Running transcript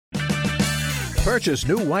Purchase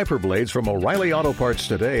new wiper blades from O'Reilly Auto Parts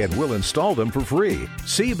today and we'll install them for free.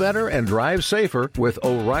 See better and drive safer with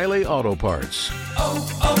O'Reilly Auto Parts.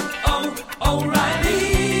 O'Reilly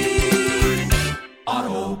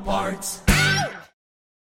Auto Parts.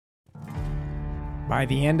 By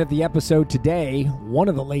the end of the episode today, one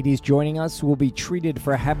of the ladies joining us will be treated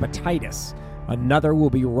for hepatitis. Another will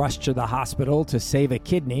be rushed to the hospital to save a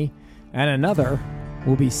kidney. And another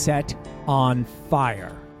will be set on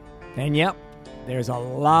fire. And yep, there's a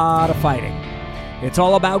lot of fighting. It's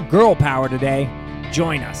all about girl power today.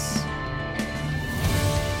 Join us.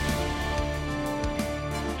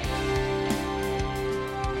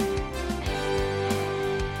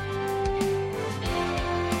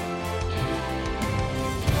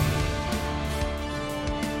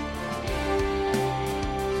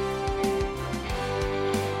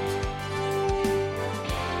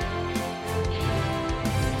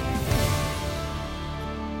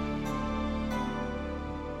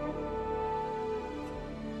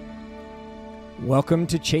 Welcome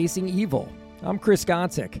to Chasing Evil. I'm Chris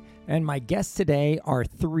Gonsick, and my guests today are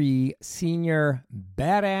three senior,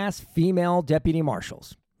 badass female deputy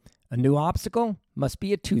marshals. A new obstacle must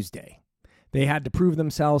be a Tuesday. They had to prove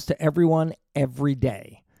themselves to everyone every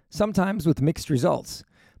day, sometimes with mixed results.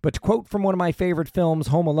 But to quote from one of my favorite films,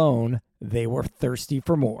 Home Alone, they were thirsty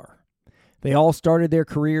for more. They all started their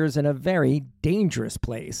careers in a very dangerous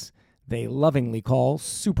place they lovingly call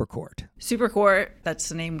Super Court. Super Court, that's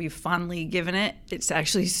the name we've fondly given it. It's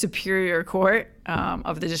actually Superior Court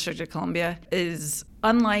of the District of Columbia. It is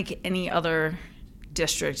unlike any other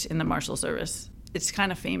district in the Marshal Service. It's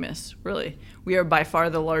kind of famous, really. We are by far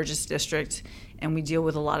the largest district, and we deal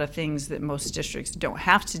with a lot of things that most districts don't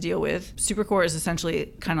have to deal with. Super Court is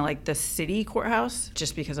essentially kind of like the city courthouse,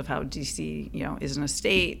 just because of how D.C., isn't a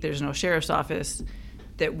state. There's no sheriff's office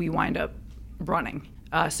that we wind up running.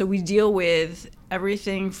 So we deal with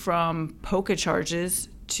everything from POCA charges,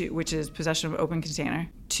 which is possession of open container,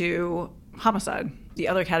 to homicide. The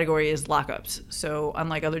other category is lockups. So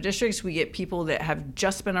unlike other districts, we get people that have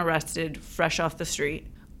just been arrested fresh off the street.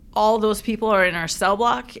 All those people are in our cell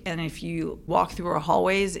block, and if you walk through our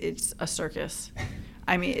hallways, it's a circus.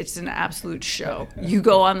 I mean, it's an absolute show. You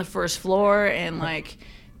go on the first floor, and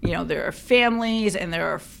there are families and there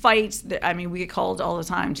are fights. We get called all the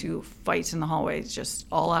time to fights in the hallways, just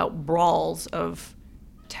all-out brawls of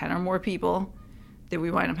 10 or more people that we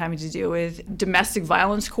wind up having to deal with. Domestic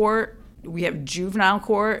violence court, we have juvenile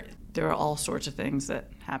court. There are all sorts of things that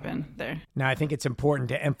happen there. Now, I think it's important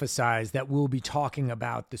to emphasize that we'll be talking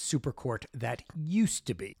about the Super Court that used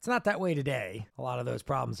to be. It's not that way today. A lot of those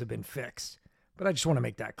problems have been fixed. But I just want to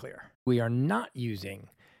make that clear. We are not using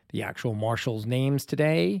the actual marshals' names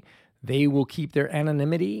today. They will keep their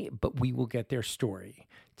anonymity, but we will get their story.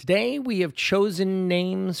 Today, we have chosen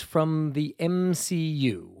names from the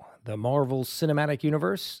MCU, the Marvel Cinematic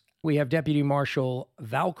Universe. We have Deputy Marshal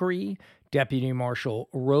Valkyrie, Deputy Marshal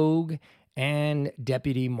Rogue, and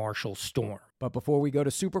Deputy Marshal Storm. But before we go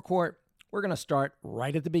to Super Court, we're going to start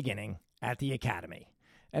right at the beginning at the Academy.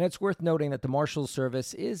 And it's worth noting that the Marshals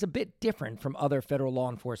Service is a bit different from other federal law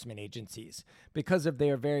enforcement agencies. Because of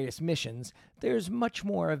their various missions, there's much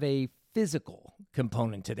more of a physical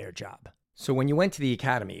component to their job. So when you went to the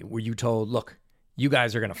Academy, were you told, look, you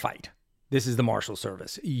guys are going to fight. This is the Marshals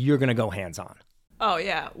Service. You're going to go hands-on. Oh,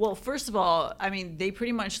 yeah. Well, first of all, they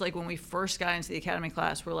pretty much, when we first got into the Academy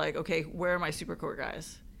class, we're like, okay, where are my Super Court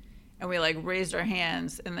guys? And we, raised our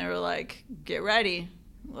hands, and they were like, get ready.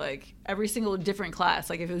 Every single different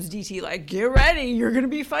class, if it was DT, get ready, you're gonna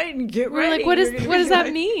be fighting, get ready. What does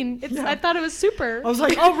that mean? I thought it was super. I was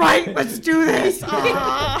like, all right, let's do this.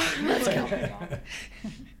 Let's go.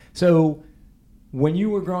 So when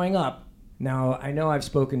you were growing up, now I know I've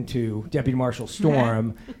spoken to Deputy Marshal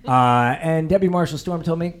Storm, and Deputy Marshal Storm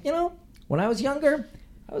told me, when I was younger,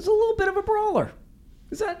 I was a little bit of a brawler.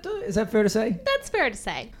 Is that fair to say? That's fair to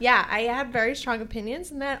say. Yeah, I had very strong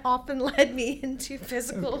opinions, and that often led me into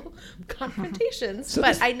physical confrontations.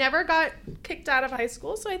 But I never got kicked out of high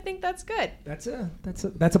school, so I think that's good. That's a plus.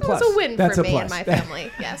 That's a win for me and my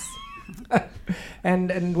family. Yes.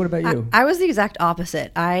 And what about you? I was the exact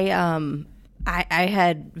opposite. I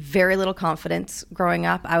had very little confidence growing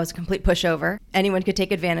up. I was a complete pushover. Anyone could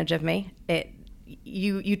take advantage of me.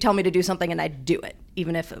 You tell me to do something, and I'd do it,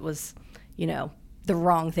 even if it was, the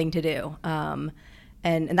wrong thing to do. And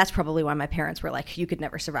that's probably why my parents were like, you could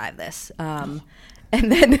never survive this. And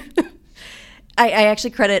then I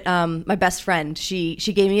actually credit my best friend. She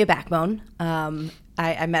gave me a backbone.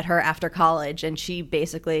 I met her after college, and she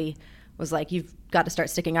basically was like, you've got to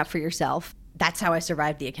start sticking up for yourself. that's how I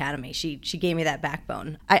survived the academy. She gave me that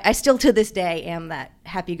backbone. I still to this day am that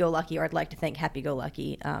happy-go-lucky, or I'd like to think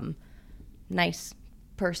happy-go-lucky, nice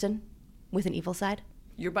person with an evil side.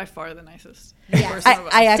 You're by far the nicest. Yeah.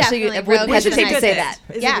 I actually would hesitate to say that.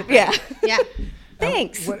 Yeah.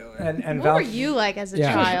 Thanks. And What Val- were you like as a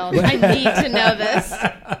Yeah. child? I need to know this.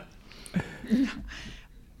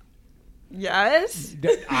 Yes.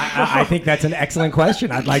 I think that's an excellent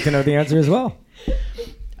question. I'd like to know the answer as well.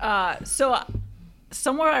 So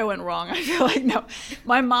somewhere I went wrong. I feel like no.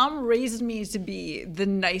 My mom raised me to be the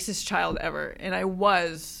nicest child ever, and I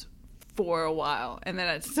was for a while. And then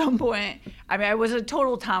at some point, I mean, I was a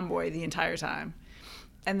total tomboy the entire time.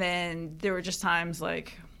 And then there were just times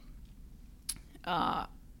like I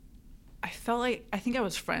think I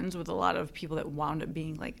was friends with a lot of people that wound up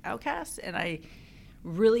being like outcasts, and I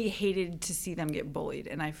really hated to see them get bullied.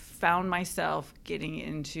 And I found myself getting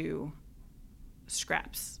into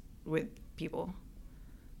scraps with people,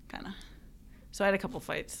 kind of. So I had a couple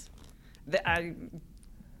fights that I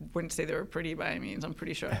wouldn't say they were pretty by any means. I'm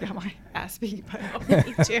pretty sure I got my ass beat by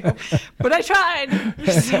me too, but I tried.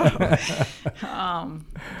 So,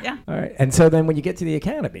 yeah. All right. And so then when you get to the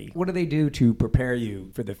academy, what do they do to prepare you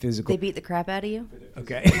for the physical? They beat the crap out of you.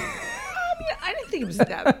 Okay. I didn't think it was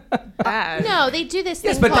that bad. No, they do this thing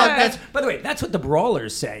Yes, but called that's by the way, that's what the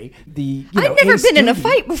brawlers say. I've never been in a student-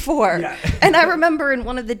 fight before. Yeah. And I remember in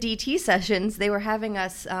one of the DT sessions, they were having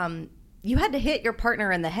us, you had to hit your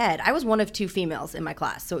partner in the head. I was one of 2 females in my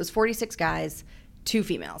class. So it was 46 guys, 2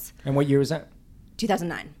 females. And what year was that?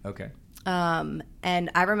 2009. Okay.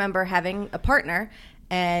 And I remember having a partner,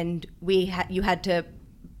 and you had to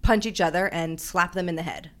punch each other and slap them in the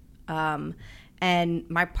head. And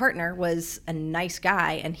my partner was a nice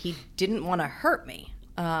guy, and he didn't want to hurt me.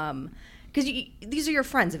 Because these are your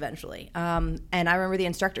friends eventually. And I remember the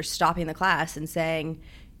instructor stopping the class and saying,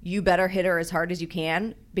 you better hit her as hard as you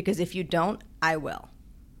can, because if you don't, I will.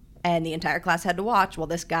 And the entire class had to watch while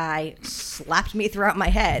this guy slapped me throughout my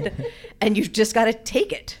head, and you've just got to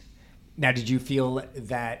take it. Now, did you feel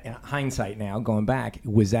that, in hindsight now, going back,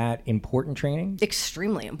 was that important training?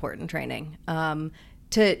 Extremely important training.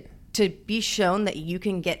 To be shown that you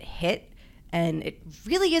can get hit and it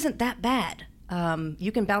really isn't that bad.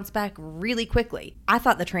 You can bounce back really quickly. I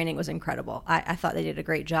thought the training was incredible. I thought they did a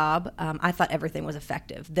great job. I thought everything was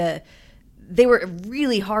effective. They were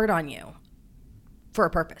really hard on you for a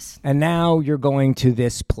purpose. And now you're going to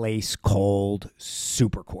this place called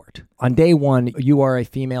Super Court. On day 1, you are a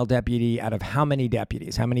female deputy out of how many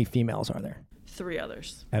deputies? How many females are there? 3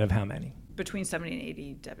 others. Out of how many? Between 70 and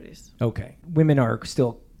 80 deputies. Okay. Women are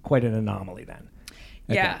still quite an anomaly then.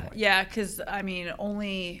 Yeah, because, I mean,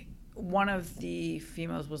 only one of the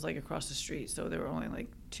females was, like, across the street, so there were only, like,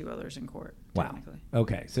 2 others in court, technically. Wow.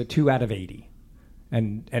 Okay, so 2 out of 80.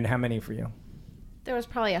 And how many for you? There was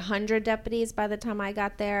probably 100 deputies by the time I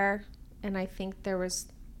got there, and I think there was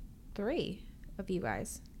 3 of you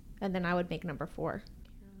guys, and then I would make number 4.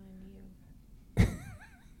 Caroline, you.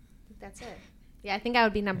 That's it. Yeah, I think I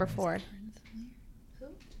would be number 4.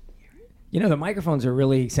 You know, the microphones are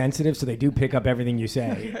really sensitive, so they do pick up everything you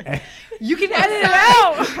say. You can edit it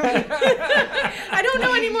out. I don't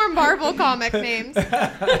know any more Marvel comic names.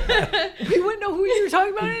 We wouldn't know who you were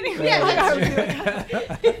talking about anyway. Yeah,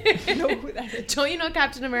 know who that is. Don't you know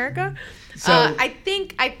Captain America? So- I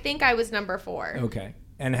think I was number 4. Okay.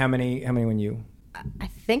 And how many when you? I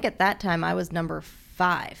think at that time I was number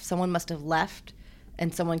 5. Someone must have left,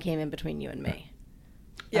 and someone came in between you and me.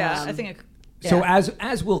 Yeah, I think. So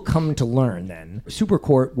as we'll come to learn then, Super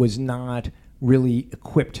Court was not really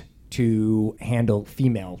equipped to handle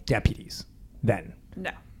female deputies then.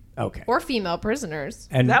 No. Okay. Or female prisoners.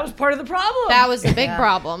 And That was part of the problem. That was a big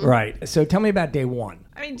problem. right. So tell me about day 1.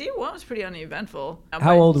 I mean, day 1 was pretty uneventful.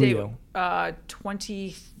 How old were you?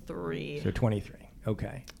 23. So 23.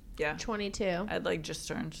 Okay. Yeah. 22. I'd like just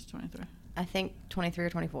turned 23. I think 23 or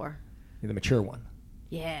 24. You're the mature one.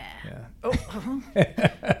 Yeah. Yeah.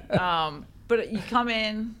 But you come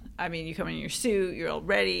in in your suit, you're all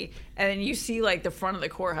ready, and then you see, like, the front of the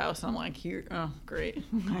courthouse, and I'm like, oh, great.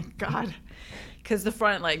 Oh, my God. Because the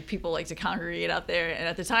front, like, people like to congregate out there, and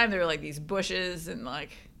at the time, there were, like, these bushes and,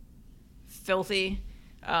 like, filthy.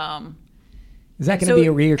 Is that going to be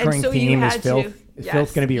a reoccurring theme? Is filth? Is yes.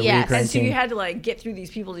 filth going to be a Yes. reoccurring And so theme? you had to, like, get through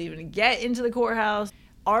these people to even get into the courthouse.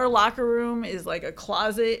 Our locker room is like a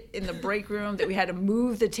closet in the break room that we had to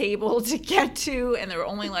move the table to get to, and there were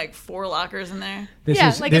only like 4 lockers in there.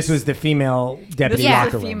 This was the female deputy Yeah.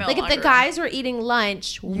 locker room. Female Like if locker the room. guys were eating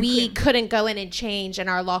lunch, we couldn't- couldn't go in and change in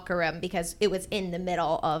our locker room because it was in the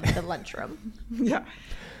middle of the lunchroom. Yeah.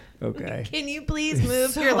 Okay. Can you please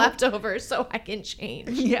move your leftovers so I can change?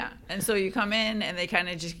 Yeah. And so you come in and they kind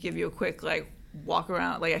of just give you a quick walk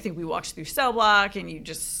around. I think we walked through cell block and you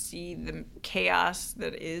just see the chaos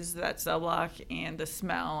that is that cell block and the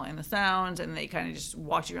smell and the sounds, and they kind of just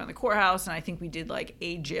walked you around the courthouse. And I think we did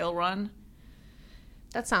a jail run.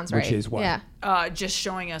 That sounds right. Which is what? Yeah. Just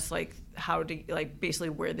showing us how to basically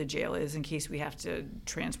where the jail is in case we have to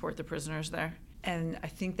transport the prisoners there. And I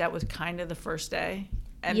think that was kind of the first day.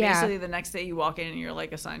 And basically the next day you walk in and you're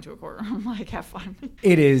assigned to a courtroom. Have fun.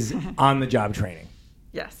 It is on the job training.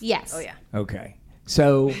 Yes. Yes. Oh yeah. Okay.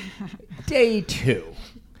 So day 2,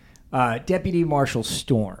 Deputy Marshal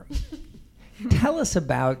Storm. Tell us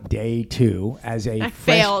about day 2 as a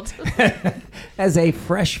failed. as a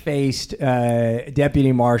fresh-faced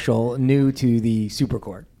deputy marshal new to the Super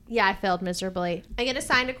Court. Yeah, I failed miserably. I get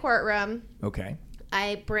assigned a courtroom. Okay.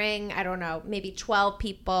 I bring, I don't know, maybe 12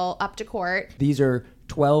 people up to court. These are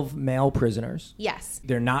 12 male prisoners. Yes.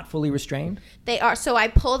 They're not fully restrained? They are. So I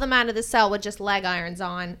pull them out of the cell with just leg irons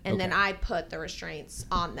on, and then Okay. I put the restraints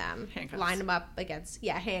on them. Handcuffs. Line them up against,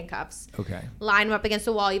 handcuffs. Okay. Line them up against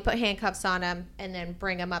the wall. You put handcuffs on them, and then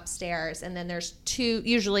bring them upstairs. And then there's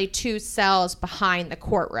usually two cells behind the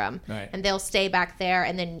courtroom. Right. And they'll stay back there,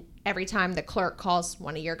 and then every time the clerk calls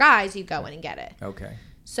one of your guys, you go in and get it. Okay.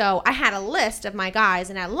 So I had a list of my guys,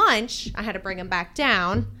 and at lunch, I had to bring them back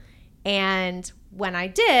down. And when I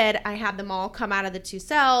did, I had them all come out of the two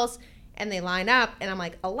cells, and they line up, and I'm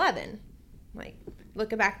like, 11. I'm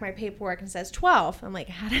looking back at my paperwork, and it says 12. I'm like,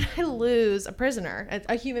 how did I lose a prisoner,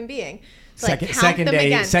 a human being? So Second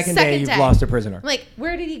day, you've lost a prisoner. I'm like,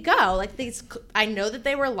 where did he go? I know that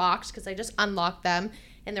they were locked because I just unlocked them,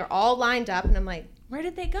 and they're all lined up, and I'm like, where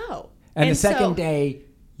did they go? And the second day,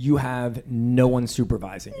 you have no one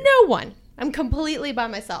supervising you. No one. I'm completely by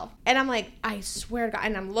myself. And I'm like, I swear to God.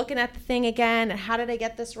 And I'm looking at the thing again. And how did I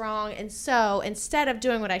get this wrong? And so instead of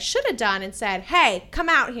doing what I should have done and said, hey, come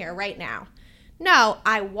out here right now. No,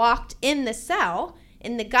 I walked in the cell,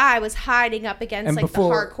 and the guy was hiding up against the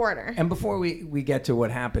hard corner. And before we get to what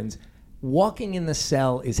happens, walking in the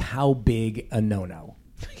cell is how big a no-no?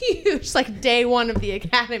 Huge. Day one of the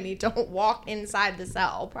academy. Don't walk inside the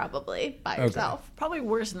cell, probably, by yourself. Probably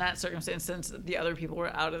worse in that circumstance since the other people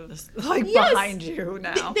were out of this, behind you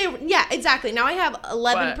now. Yeah, exactly. Now I have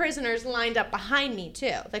 11 prisoners lined up behind me,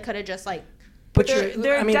 too. They could have just, But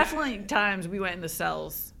there are definitely times we went in the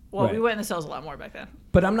cells. Well, Right. We went in the cells a lot more back then.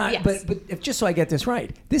 But I'm not. Yes. But if just so I get this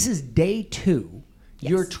right, this is day 2. Yes.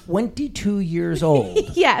 You're 22 years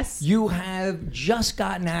old. Yes. You have just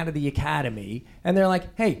gotten out of the academy, and they're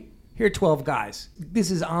like, "Hey, here are 12 guys. This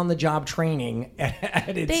is on-the-job training."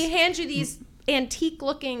 They hand you these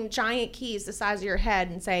antique-looking giant keys the size of your head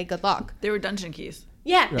and say, "Good luck." They were dungeon keys.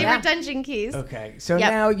 Yeah, they were dungeon keys. Okay, so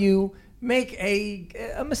now you make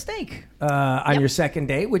a mistake on your second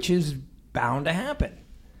day, which is bound to happen.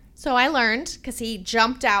 So I learned because he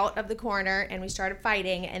jumped out of the corner and we started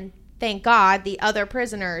fighting, and thank God the other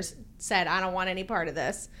prisoners said, "I don't want any part of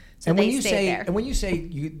this." So And they when you stayed say there. and when you say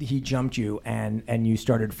he jumped you and you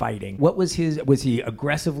started fighting, what was was he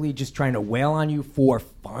aggressively just trying to wail on you for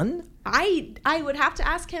fun? I would have to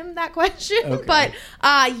ask him that question, Okay. but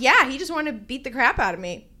he just wanted to beat the crap out of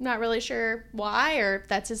me. Not really sure why or if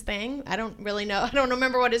that's his thing. I don't really know. I don't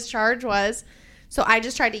remember what his charge was. So I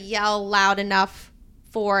just tried to yell loud enough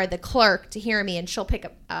for the clerk to hear me, and she'll hit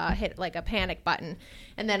a panic button,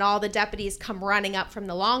 and then all the deputies come running up from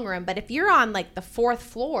the long room. But if you're on the 4th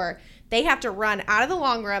floor, they have to run out of the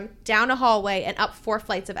long room, down a hallway, and up 4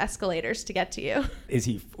 flights of escalators to get to you. Is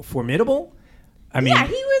he formidable? I mean, Yeah,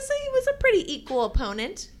 he was a pretty equal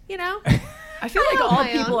opponent, I feel like held all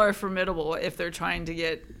my people own. are formidable if they're trying to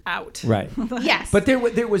get out. right. Yes. But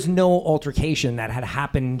there was no altercation that had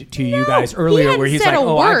happened to you guys earlier hadn't where he's said like, a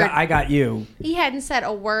 "Oh, word. I got you." He hadn't said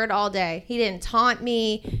a word all day. He didn't taunt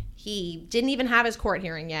me. He didn't even have his court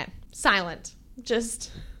hearing yet. Silent.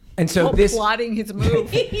 Just And so this Plotting his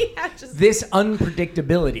move. this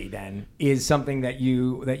unpredictability then is something that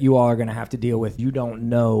you all are going to have to deal with. You don't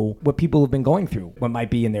know what people have been going through, what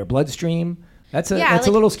might be in their bloodstream. That's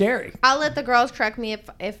a little scary. I'll let the girls correct me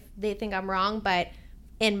if they think I'm wrong, but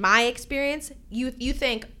in my experience, you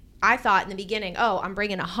think, I thought in the beginning, oh, I'm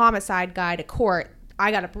bringing a homicide guy to court.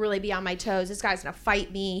 I got to really be on my toes. This guy's going to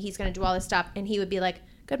fight me. He's going to do all this stuff. And he would be like,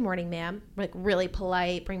 "Good morning, ma'am." Really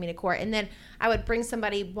polite, bring me to court. And then I would bring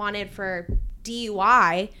somebody wanted for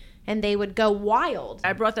DUI, and they would go wild.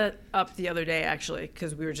 I brought that up the other day, actually,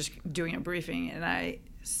 because we were just doing a briefing, and I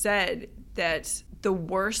said that the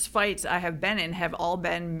worst fights I have been in have all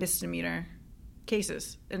been misdemeanor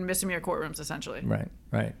cases in misdemeanor courtrooms, essentially.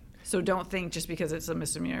 Right. So don't think just because it's a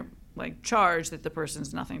misdemeanor like charge, that the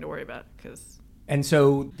person's nothing to worry about. And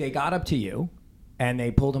so they got up to you and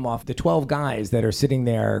they pulled him off. The 12 guys that are sitting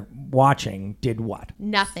there watching did what?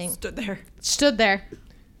 Nothing. Stood there.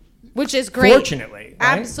 Which is great. Fortunately,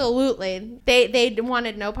 right? Absolutely. They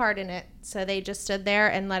wanted no part in it. So they just stood there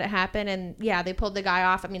and let it happen. And yeah, they pulled the guy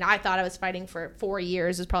off. I mean, I thought I was fighting for 4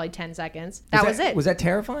 years. It was probably 10 seconds. That was it. Was that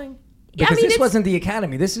terrifying? Yeah, Because this wasn't the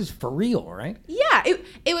academy. This is for real, right? Yeah,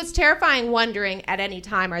 it was terrifying, wondering at any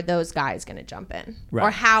time, are those guys going to jump in? Right.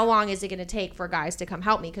 Or how long is it going to take for guys to come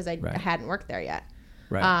help me? Because I hadn't worked there yet.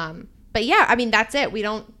 Right. But yeah, I mean, that's it. We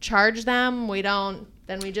don't charge them.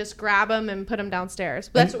 Then we just grab them and put them downstairs.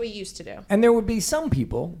 But that's what we used to do. And there would be some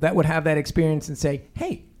people that would have that experience and say,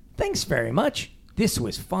 hey, thanks very much. This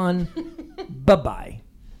was fun. Bye-bye.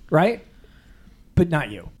 Right? But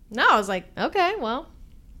not you. No, I was like, okay, well,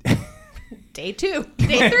 day 2,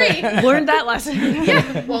 day 3. Learned that lesson.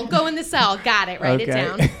 Yeah, won't go in the cell. Got it. Write it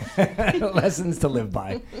down. Lessons to live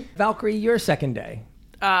by. Valkyrie, your second day.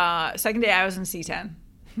 Second day, I was in C10.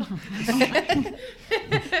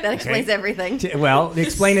 That explains everything. Well,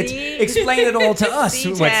 explain it all to us,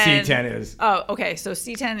 C10. what C10 is. Oh, okay. So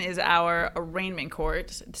C10 is our arraignment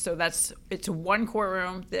court. So it's one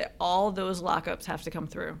courtroom that all those lockups have to come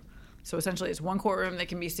through. So essentially, it's one courtroom that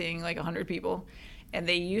can be seeing like 100 people, and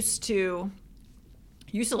they used to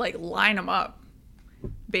like line them up,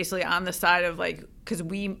 basically on the side of like, because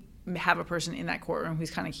we have a person in that courtroom who's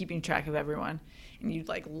kind of keeping track of everyone. And you'd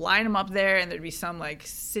like line them up there, and there'd be some like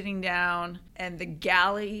sitting down, and the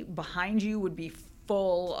galley behind you would be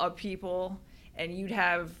full of people, and you'd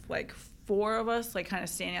have like 4 of us like kind of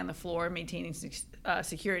standing on the floor maintaining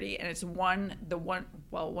security. And it's one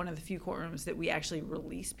of the few courtrooms that we actually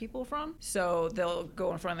release people from. So they'll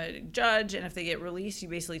go in front of the judge, and if they get released, you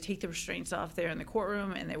basically take the restraints off there in the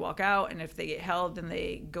courtroom, and they walk out. And if they get held, then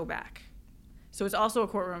they go back. So it's also a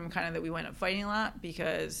courtroom kind of that we wind up fighting a lot,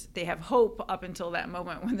 because they have hope up until that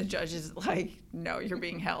moment when the judge is like, no, you're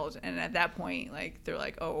being held. And at that point, like, they're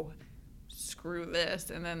like, oh, screw this.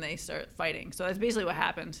 And then they start fighting. So that's basically what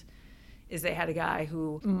happened, is they had a guy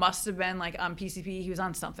who must have been like on PCP. He was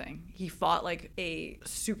on something. He fought like a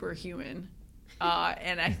superhuman.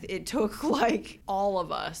 It took like all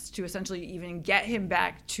of us to essentially even get him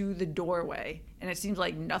back to the doorway. And it seems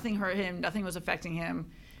like nothing hurt him. Nothing was affecting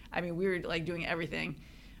him. I mean, we were like doing everything.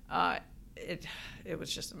 It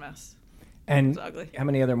was just a mess. And it was ugly. How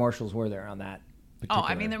many other marshals were there on that particular? Oh,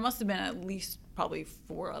 I mean, there must have been at least probably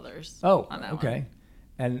 4 others. Oh, on that okay.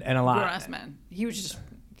 One. And a lot. Grown-ass men. He was just,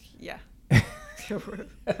 yeah.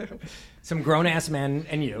 Some grown-ass men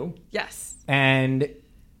and you. Yes. And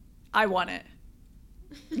I won it.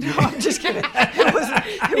 No, I'm just kidding.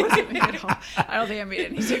 It wasn't me at all. I don't think I made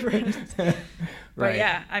any difference. Right. But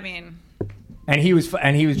yeah, I mean. And he was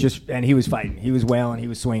fighting. He was wailing. He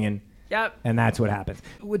was swinging. Yep. And that's what happens.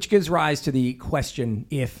 Which gives rise to the question: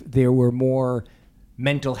 if there were more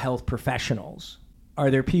mental health professionals,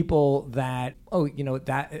 are there people that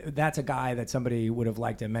that's a guy that somebody would have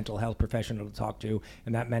liked a mental health professional to talk to,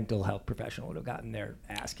 and that mental health professional would have gotten their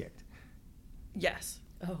ass kicked? Yes.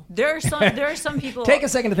 Oh. There are some people. Take a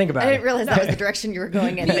second to think about it. I didn't realize that was the direction you were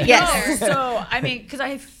going in. But yes. No, so I mean, because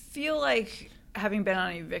I feel like having been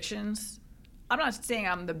on evictions, I'm not saying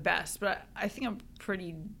I'm the best, but I think I'm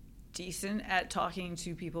pretty decent at talking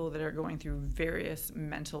to people that are going through various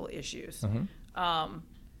mental issues. Mm-hmm.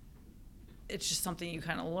 It's just something you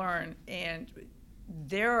kind of learn. And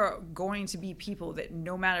there are going to be people that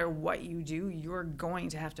no matter what you do, you're going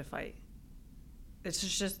to have to fight. It's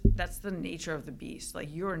just that's the nature of the beast.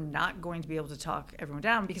 Like, you're not going to be able to talk everyone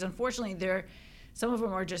down, because unfortunately some of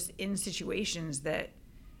them are just in situations that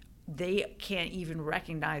they can't even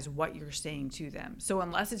recognize what you're saying to them. So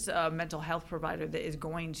unless it's a mental health provider that is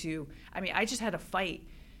going to, I mean, I just had a fight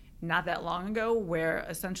not that long ago where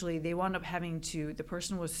essentially they wound up the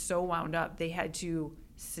person was so wound up, they had to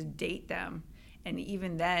sedate them. And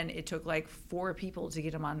even then it took like 4 people to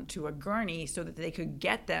get them onto a gurney so that they could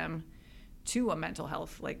get them to a mental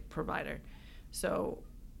health like provider. So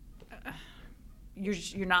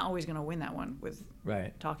you're not always going to win that one with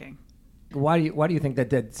talking. Why do you think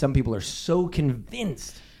that some people are so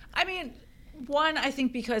convinced? I mean, one, I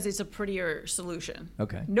think because it's a prettier solution.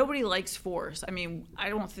 Okay. Nobody likes force. I mean,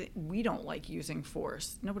 we don't like using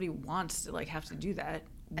force. Nobody wants to like have to do that.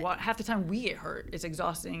 Half the time we get hurt. It's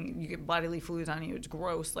exhausting. You get bodily fluids on you. It's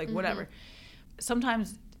gross. Like, whatever.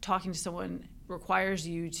 Sometimes talking to someone requires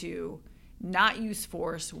you to not use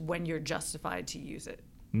force when you're justified to use it.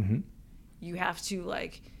 Mm-hmm. You have to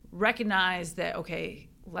like recognize that, okay,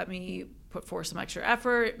 let me put forth some extra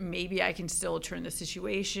effort. Maybe I can still turn the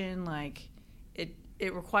situation. Like,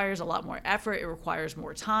 it requires a lot more effort. It requires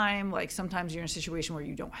more time. Like sometimes you're in a situation where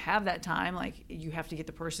you don't have that time. Like you have to get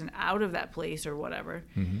the person out of that place or whatever.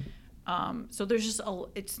 So there's just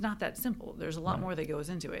it's not that simple. There's a lot more that goes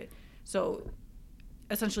into it. So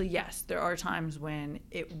essentially, yes, there are times when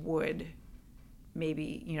it would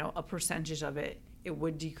maybe, you know, a percentage of it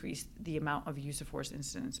would decrease the amount of use of force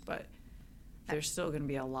incidents, but there's still going to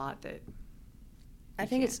be a lot that I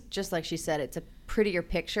think it's just like she said, it's a prettier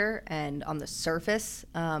picture and on the surface,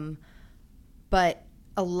 but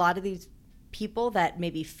a lot of these people that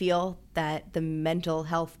maybe feel that the mental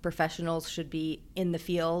health professionals should be in the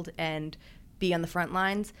field and be on the front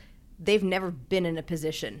lines, they've never been in a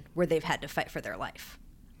position where they've had to fight for their life.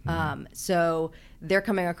 So they're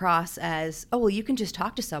coming across as, oh, well, you can just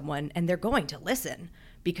talk to someone and they're going to listen,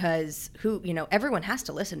 because everyone has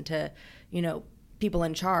to listen to, people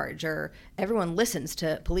in charge, or everyone listens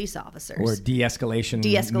to police officers. Or de-escalation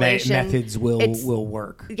methods will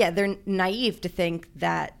work. Yeah, they're naive to think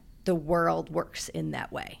that the world works in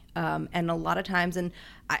that way. And a lot of times, and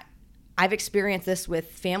I've experienced this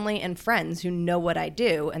with family and friends who know what I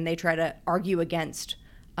do, and they try to argue against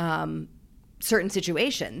certain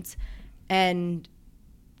situations, and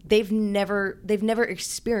they've never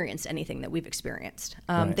experienced anything that we've experienced.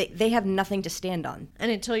 Right. They have nothing to stand on.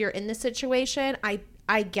 And until you're in the situation,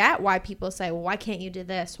 I get why people say, well, why can't you do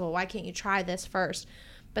this? Well, why can't you try this first?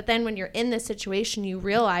 But then when you're in this situation, you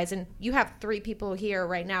realize, and you have 3 people here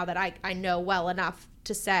right now that I know well enough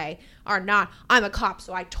to say are not, I'm a cop,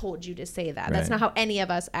 so I told you to say that. Right. That's not how any of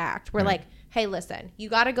us act. We're like, hey, listen, you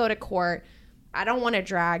got to go to court. I don't want to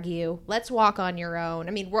drag you. Let's walk on your own.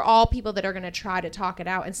 I mean, we're all people that are going to try to talk it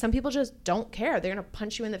out. And some people just don't care. They're going to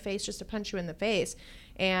punch you in the face just to punch you in the face.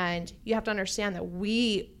 And you have to understand that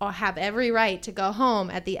we all have every right to go home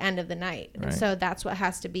at the end of the night. Right. And so that's what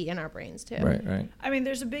has to be in our brains too. Right. I mean,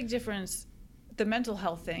 there's a big difference. The mental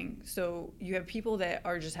health thing. So you have people that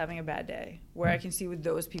are just having a bad day, where I can see with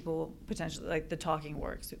those people potentially, like, the talking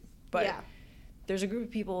works. But there's a group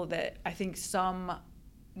of people that I think some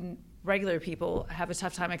regular people have a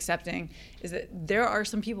tough time accepting, is that there are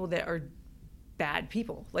some people that are bad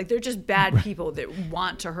people. Like, they're just bad people that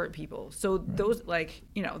want to hurt people. So those, like,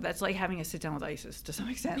 that's like having a sit down with ISIS to some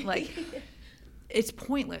extent. Like, it's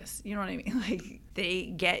pointless. You know what I mean? Like, they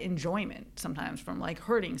get enjoyment sometimes from, like,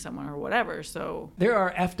 hurting someone or whatever. So there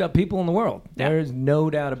are effed up people in the world. There's no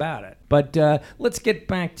doubt about it. But let's get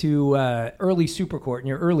back to early Super Court in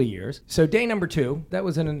your early years. So day number 2, that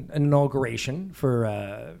was an inauguration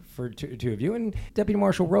for two of you. And Deputy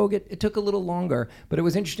Marshal Rogue, it took a little longer, but it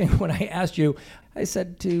was interesting when I asked you. I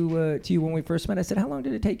said to you when we first met, I said, how long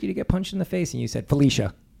did it take you to get punched in the face? And you said,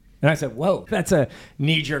 Felicia. And I said, whoa, that's a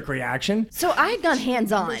knee-jerk reaction. So I had gone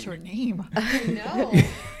hands-on. What's her name? I know.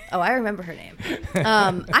 Oh, I remember her name.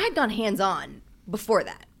 I had gone hands-on before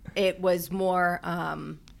that. It was more, I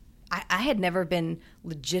had never been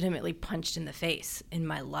legitimately punched in the face in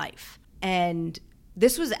my life. And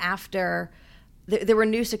this was after, there were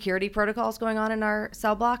new security protocols going on in our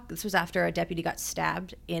cell block. This was after a deputy got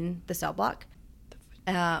stabbed in the cell block.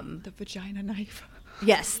 The vagina knife.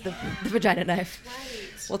 Yes, the vagina knife. Right.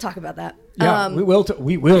 We'll talk about that. Yeah, we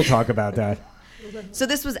will talk about that. So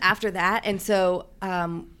this was after that, and so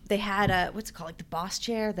they had what's it called, like the boss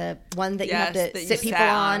chair, the one that you have to sit people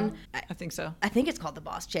on. I think so. I think it's called the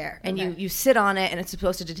boss chair, and you sit on it, and it's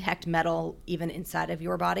supposed to detect metal even inside of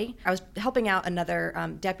your body. I was helping out another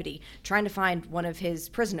deputy, trying to find one of his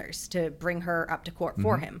prisoners to bring her up to court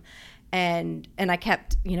for him. And I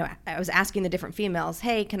kept, I was asking the different females,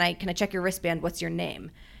 hey, can I check your wristband? What's your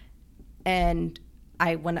name? And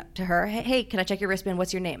I went up to her, hey, can I check your wristband?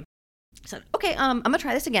 What's your name? I said, okay, I'm going to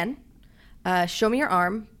try this again. Show me your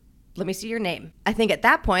arm. Let me see your name. I think at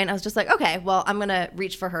that point, I was just like, okay, well, I'm going to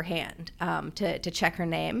reach for her hand to check her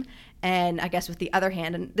name. And I guess with the other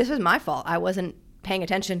hand, and this was my fault, I wasn't paying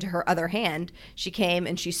attention to her other hand. She came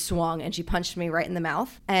and she swung and she punched me right in the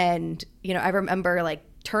mouth. And, I remember, like,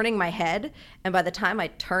 turning my head, and by the time I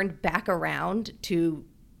turned back around to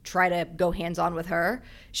try to go hands-on with her,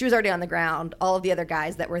 she was already on the ground. All of the other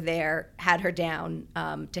guys that were there had her down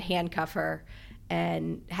to handcuff her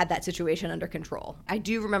and had that situation under control. I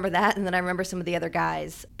do remember that, and then I remember some of the other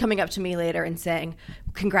guys coming up to me later and saying,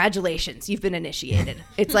 congratulations, you've been initiated.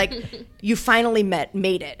 It's like, you finally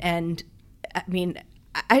made it. And I mean,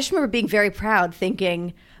 I just remember being very proud,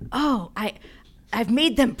 thinking, I've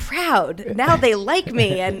made them proud. Now they like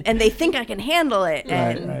me and they think I can handle it.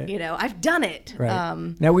 And you know, I've done it. Right.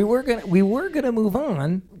 Now we were gonna move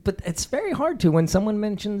on, but it's very hard to when someone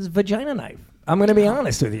mentions vagina knife. I'm going to be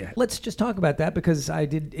honest with you. Let's just talk about that because I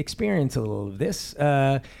did experience a little of this.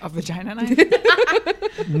 A vagina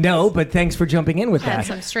knife? No, but thanks for jumping in with Had that.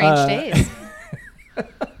 some strange days.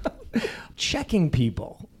 Checking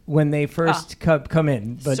people when they first come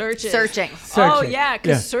in. But Searching. Oh, yeah,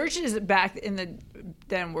 because searches back in the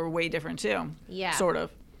then were way different too. Yeah. Sort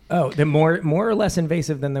of. Oh, they're more or less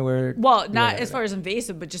invasive than they were. Well, not as far as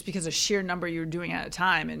invasive, but just because of sheer number you were doing at a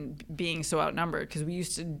time and being so outnumbered. Because we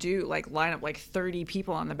used to do line up 30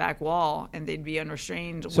 people on the back wall, and they'd be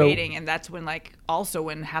unrestrained waiting, and that's when also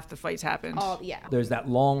when half the fights happened. Oh, yeah. There's that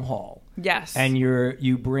long hall. Yes. And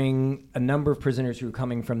you bring a number of prisoners who are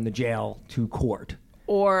coming from the jail to court.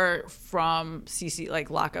 Or from CC,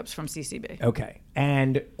 lockups from CCB. Okay.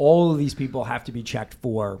 And all of these people have to be checked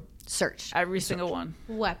for Search. Every single one.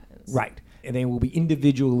 Weapons. right. And they will be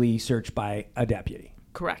individually searched by a deputy.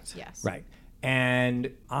 Correct. Yes. Right.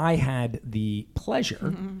 And I had the pleasure,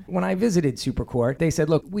 when I visited Super Court, they said,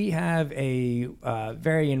 look, we have a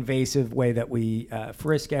very invasive way that we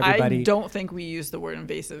frisk everybody. I don't think we use the word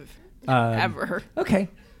invasive ever. Okay.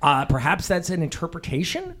 Perhaps that's an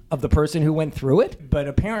interpretation of the person who went through it. But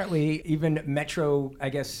apparently even Metro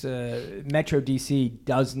DC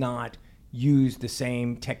does not use the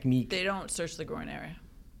same technique. They don't search the groin area.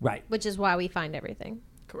 Right. Which is why we find everything,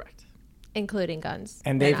 Correct. including guns.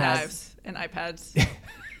 And they've And had knives and iPads.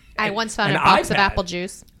 I once found an a box of iPad. apple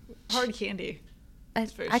juice. Hard candy. I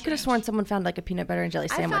very could have strange. sworn someone found a peanut butter and jelly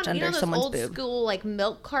I sandwich found, under those someone's old boob. school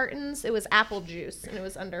milk cartons. It was apple juice, and it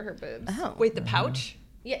was under her boobs. Oh. Wait, the pouch?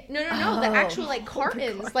 Yeah, no, the actual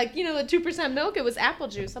cartons, the 2% milk. It was apple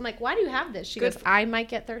juice. I'm like, why do you have this? She goes, I might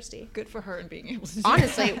get thirsty. Good for her and being able to do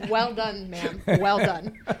Honestly, well done, ma'am. Well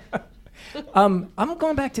done. I'm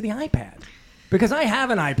going back to the iPad because I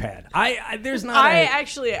have an iPad. There's not.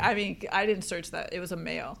 I didn't search that. It was a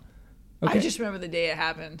mail. Okay. I just remember the day it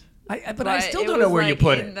happened. But I still it don't know was where you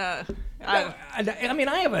put in it. I I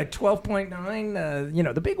have a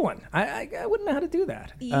 12.9, the big one. I wouldn't know how to do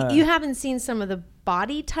that. You haven't seen some of the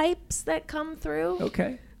body types that come through?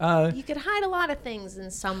 Okay. You could hide a lot of things in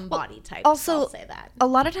some body types. Also, I'll say that. a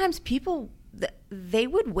lot of times people, they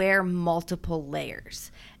would wear multiple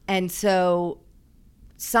layers. And so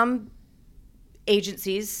some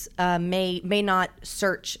agencies may not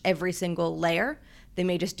search every single layer. They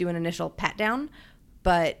may just do an initial pat down.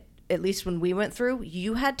 But at least when we went through,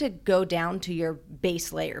 you had to go down to your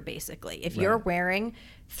base layer, basically. If you're wearing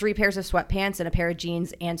 3 pairs of sweatpants and a pair of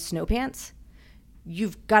jeans and snow pants,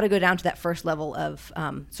 you've got to go down to that first level of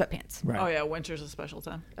sweatpants. Right. Oh yeah, winter's a special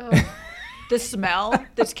time. Oh. The smell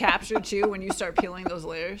that's captured too when you start peeling those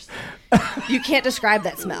layers. You can't describe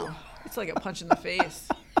that smell. It's like a punch in the face.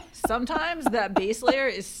 Sometimes that base layer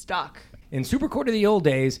is stuck. In Super Court of the old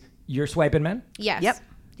days, you're swiping men? Yes. Yep.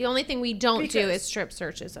 The only thing we don't do Because- is strip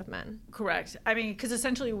searches of men. Correct. I mean, because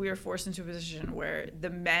essentially we were forced into a position where the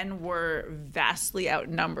men were vastly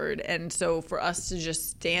outnumbered. And so for us to just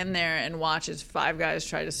stand there and watch as 5 guys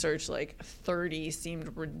try to search 30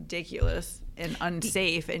 seemed ridiculous and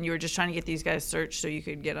unsafe. And you were just trying to get these guys searched so you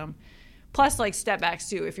could get them. Plus, step backs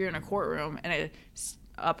too. If you're in a courtroom and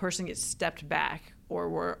a person gets stepped back or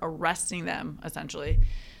we're arresting them, essentially,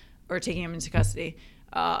 or taking them into custody,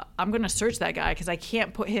 I'm going to search that guy because I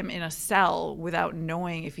can't put him in a cell without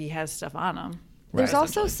knowing if he has stuff on him. There's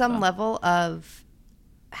also essentially. some level of,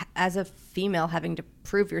 as a female, having to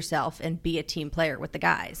prove yourself and be a team player with the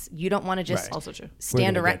guys. You don't want to just Right. Also true.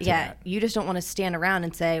 stand We're gonna around. get to Yeah, that. you just don't want to stand around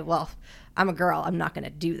and say, well, I'm a girl. I'm not going to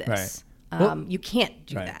do this. Right. Well- You can't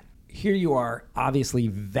do Right. that. Here you are, obviously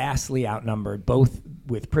vastly outnumbered, both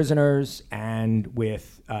with prisoners and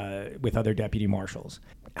with other deputy marshals.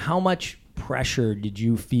 How much pressure did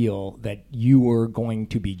you feel that you were going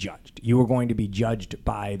to be judged? You were going to be judged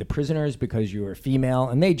by the prisoners because you were female,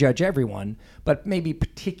 and they judge everyone, but maybe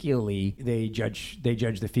particularly they judge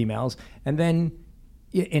the females, and then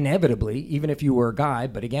inevitably, even if you were a guy,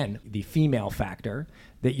 but again, the female factor,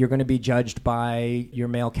 that you're going to be judged by your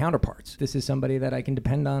male counterparts. This is somebody that I can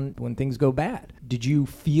depend on when things go bad. Did you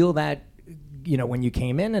feel that, when you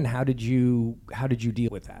came in, and how did you deal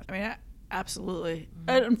with that? I mean, absolutely.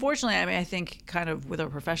 Unfortunately, I think kind of with our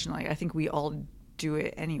profession, I think we all do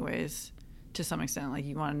it anyways to some extent.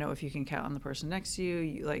 You want to know if you can count on the person next to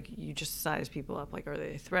you. You just size people up. Are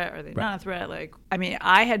they a threat? Are they not a threat?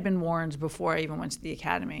 I had been warned before I even went to the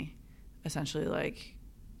academy, essentially,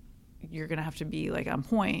 you're going to have to be on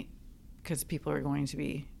point because people are going to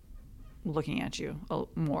be looking at you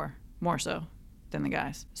more so. than the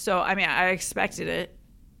guys. So, I mean, I expected it.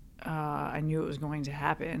 I knew it was going to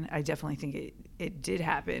happen. I definitely think it did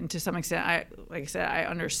happen to some extent. Like I said, I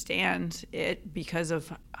understand it because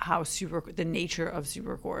of how the nature of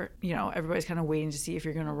Super Court. You know, everybody's kind of waiting to see if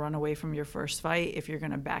you're going to run away from your first fight, if you're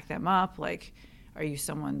going to back them up. Like, are you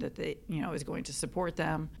someone that they, you know, is going to support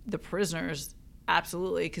them? The prisoners,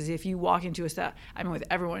 absolutely, because if you walk into a cell, I mean, with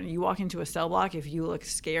everyone, you walk into a cell block, if you look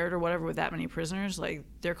scared or whatever with that many prisoners, like,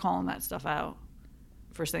 they're calling that stuff out.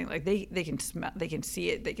 First thing, like they can smell, they can see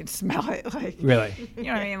it, they can smell it. Like, really, you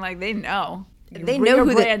know what I mean? Like, they know. They know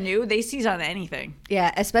who brand new. They seize on anything.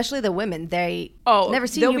 Yeah, especially the women. They they'll never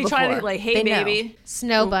seen you be before. trying to like, hey, they baby, know.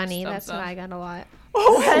 Snow Bunny. Stuff, That's stuff. what I got a lot.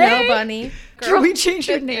 Oh, Snow hey, Bunny. Can we change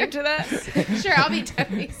your name to that? Sure, I'll be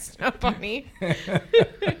Deputy Snow Bunny.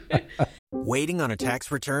 Waiting on a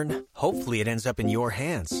tax return? Hopefully it ends up in your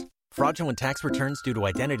hands. Fraudulent tax returns due to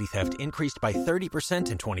identity theft increased by 30%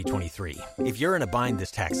 in 2023. If you're in a bind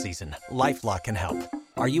this tax season, LifeLock can help.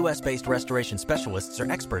 Our U.S.-based restoration specialists are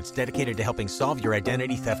experts dedicated to helping solve your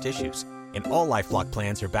identity theft issues. And all LifeLock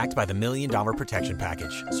plans are backed by the $1 Million Protection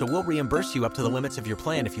Package. So we'll reimburse you up to the limits of your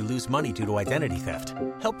plan if you lose money due to identity theft.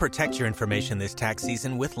 Help protect your information this tax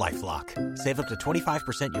season with LifeLock. Save up to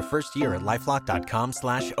 25% your first year at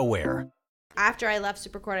LifeLock.com/aware. After I left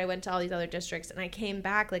Super Court, I went to all these other districts, and I came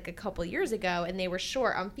back like a couple years ago, and they were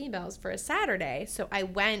short on females for a Saturday. So I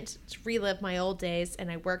went to relive my old days,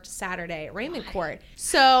 and I worked Saturday at Raymond Court.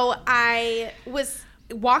 So I was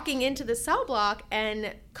walking into the cell block, and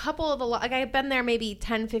a couple of I had been there maybe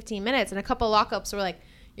 10, 15 minutes, and a couple of lockups were like,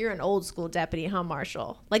 "You're an old school deputy, huh,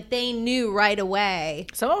 Marshall?" Like, they knew right away.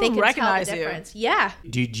 Some of they them could recognize tell the you. difference. Yeah.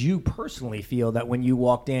 Did you personally feel that when you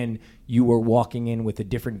walked in, you were walking in with a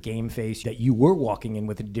different game face, that you were walking in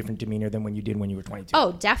with a different demeanor than when you did when you were 22?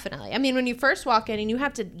 Oh, definitely. I mean, when you first walk in and you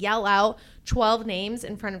have to yell out 12 names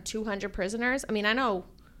in front of 200 prisoners, I mean, I know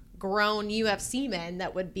grown UFC men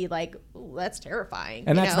that would be like, "Ooh, that's terrifying."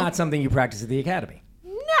 And that's not something you practice at the academy?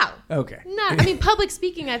 No. Okay. No, I mean, public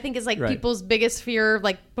speaking, I think, is like Right. people's biggest fear,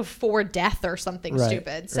 like before death or something Right,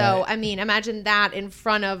 stupid. So, right. I mean, imagine that in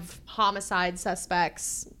front of homicide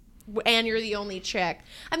suspects, and you're the only chick.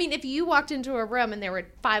 I mean, if you walked into a room and there were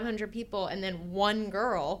 500 people and then one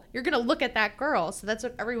girl, you're going to look at that girl. So that's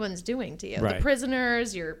what everyone's doing to you. Right. The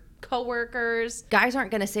prisoners, your coworkers. Guys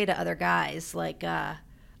aren't going to say to other guys like,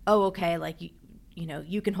 "Oh, okay, like you know,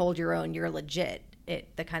 you can hold your own. You're legit."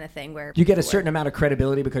 The kind of thing where You get a certain amount of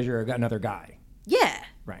credibility because you're another guy. Yeah.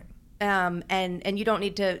 Right. And you don't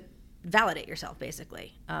need to validate yourself,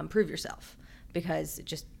 basically, prove yourself, because it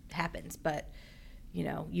just happens. But you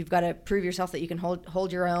know, you've got to prove yourself that you can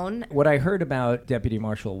hold your own. What I heard about Deputy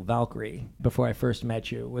Marshal Valkyrie before I first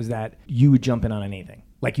met you was that you would jump in on anything.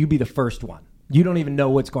 Like, you'd be the first one. You don't even know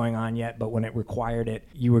what's going on yet, but when it required it,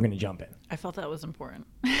 you were going to jump in. I felt that was important.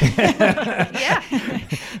 Yeah.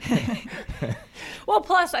 Well,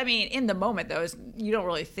 plus, I mean, in the moment, though, you don't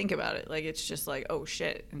really think about it. Like, it's just like, oh,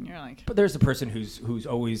 shit. And you're like... But there's the person who's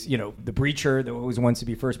always, you know, the breacher that always wants to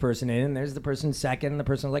be first person in. And there's the person second. And the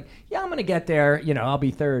person like, yeah, I'm going to get there. You know, I'll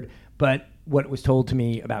be third. But what was told to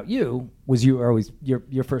me about you was you were always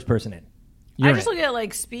your first person in. I just look at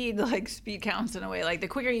like speed counts in a way. Like, the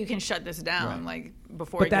quicker you can shut this down, like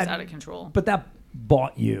before it gets out of control. But that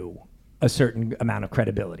bought you a certain amount of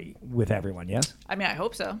credibility with everyone, yes? I mean, I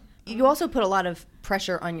hope so. You also put a lot of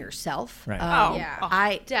pressure on yourself. Right.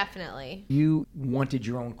 Yeah. Definitely. You wanted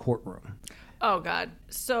your own courtroom. Oh, God.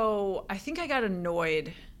 So I think I got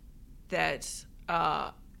annoyed that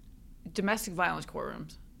domestic violence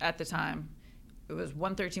courtrooms at the time, it was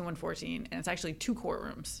 113, 114, and it's actually two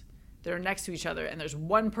courtrooms that are next to each other, and there's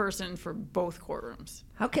one person for both courtrooms.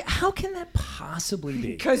 How can that possibly be?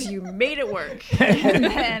 Because you made it work. And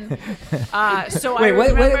then, so Wait, I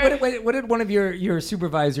remember... what did one of your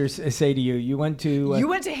supervisors say to you? You went to... You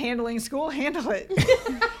went to handling school? Handle it.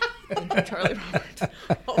 Charlie Roberts.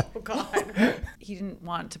 Oh, God. He didn't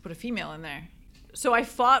want to put a female in there. So I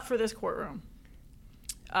fought for this courtroom.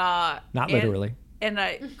 Not literally.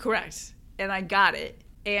 Correct. And I got it.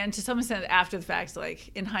 And to some extent, after the fact,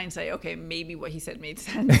 like, in hindsight, okay, maybe what he said made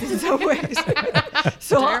sense in some ways.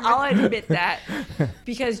 So I'll admit that.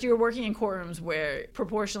 Because you're working in courtrooms where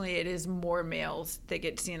proportionally it is more males that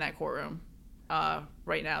get to see in that courtroom.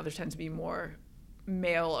 Right now, there tends to be more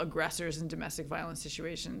male aggressors in domestic violence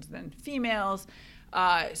situations than females.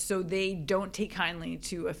 So they don't take kindly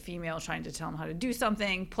to a female trying to tell them how to do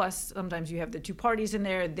something. Plus, sometimes you have the two parties in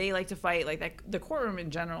there. They like to fight. Like, that, the courtroom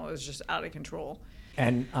in general is just out of control.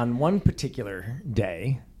 And on one particular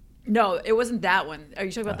day... No, it wasn't that one. Are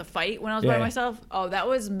you talking about the fight when I was by yeah. myself? Oh, that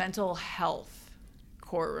was mental health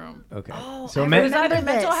courtroom. Okay. So It was either this.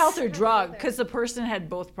 mental health or drug because the person had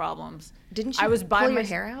both problems. Didn't you I was by pull your my-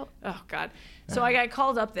 hair out? Oh, God. So I got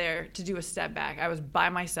called up there to do a step back. I was by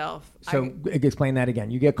myself. So explain that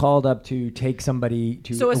again. You get called up to take somebody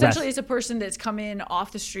to So essentially, arrest. it's a person that's come in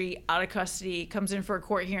off the street, out of custody, comes in for a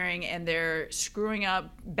court hearing, and they're screwing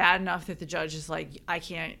up bad enough that the judge is like, I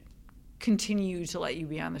can't continue to let you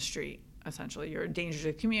be on the street. Essentially, you're a danger to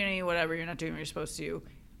the community, whatever, you're not doing what you're supposed to.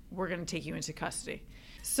 We're going to take you into custody.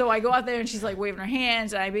 So I go out there and she's like waving her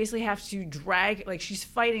hands, and I basically have to drag, like she's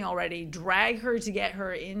fighting already, drag her to get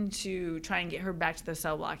her into, try and get her back to the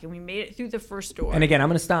cell block. And we made it through the first door. And again, I'm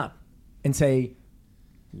going to stop and say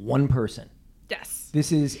one person. Yes.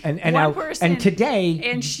 This is and One now person, and today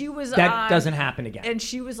and she was that doesn't happen again. And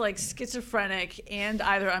she was like schizophrenic and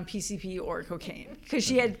either on PCP or cocaine because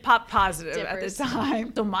she had popped positive at the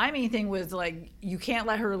time. So my main thing was like, you can't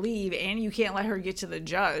let her leave and you can't let her get to the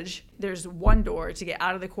judge. There's one door to get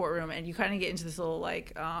out of the courtroom, and you kind of get into this little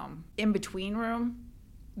like in between room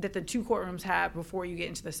that the two courtrooms have before you get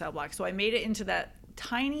into the cell block. So I made it into that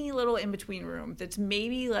tiny little in between room that's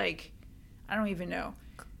maybe like, I don't even know,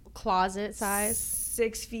 Closet size.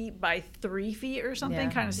 6 feet by 3 feet or something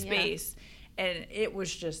kind of space. And it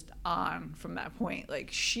was just on from that point. Like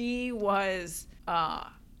she was, oh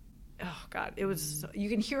God, it was, you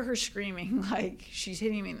can hear her screaming, like she's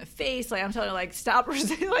hitting me in the face. Like I'm telling her like, stop her.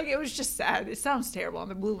 Like it was just sad. It sounds terrible. I'm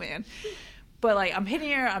the blue man. But like I'm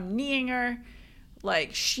hitting her, I'm kneeing her.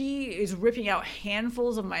 Like she is ripping out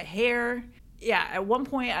handfuls of my hair. Yeah, at one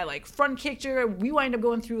point I like front kicked her. We wind up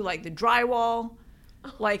going through like the drywall.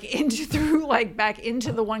 Like through back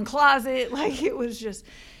into the one closet. Like it was just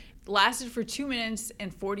lasted for 2 minutes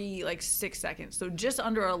and 46 seconds. So just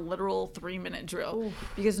under a literal 3-minute drill. Ooh.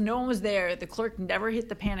 Because no one was there. The clerk never hit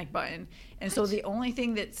the panic button. And so the only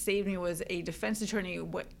thing that saved me was a defense attorney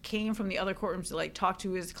what came from the other courtrooms to like talk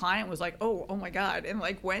to his client was like, oh my God, and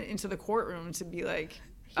like went into the courtroom to be like,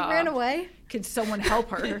 he ran away. Could someone help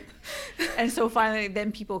her? And so finally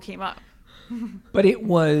then people came up. But it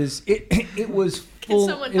was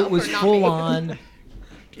full. It was full on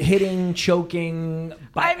hitting, choking.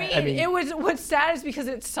 I mean, it was. What's sad is because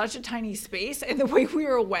it's such a tiny space, and the way we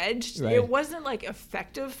were wedged, right. It wasn't like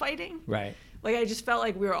effective fighting. Right. Like I just felt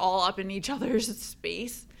like we were all up in each other's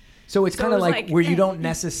space. So it's kind of like where you don't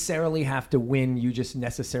necessarily have to win; you just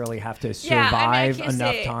necessarily have to survive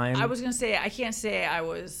enough time. I was gonna say I can't say I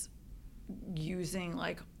was using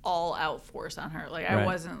like all out force on her. Like I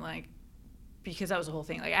wasn't like. Because that was the whole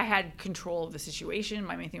thing. Like I had control of the situation.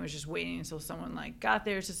 My main thing was just waiting until someone like got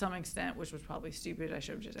there to some extent, which was probably stupid. I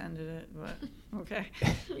should have just ended it, but okay,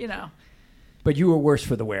 you know. But you were worse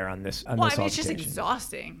for the wear on this. Well, I mean, it's just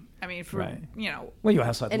exhausting. I mean, you know. Well, you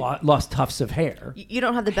also had lost tufts of hair. You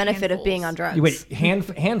don't have the benefit of being on drugs. Wait,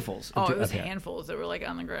 handfuls. Oh, it was handfuls that were like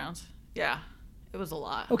on the ground. Yeah. It was a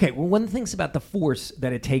lot. Okay, well, one of the things about the force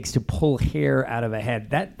that it takes to pull hair out of a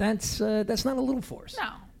head, that's not a little force. No.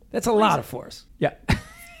 That's a lot of force. Yeah.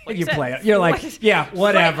 You play it. You're like, yeah,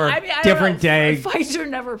 whatever. I mean, different day. Fights are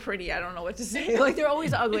never pretty. I don't know what to say. Like, they're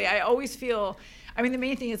always ugly. I always feel, I mean, the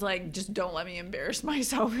main thing is, like, just don't let me embarrass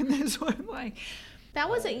myself in this one. Like, that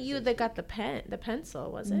wasn't you that got the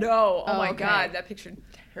pencil, was it? No. Oh my God. That picture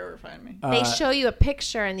terrified me. They show you a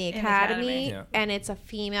picture in the academy, Yeah. and it's a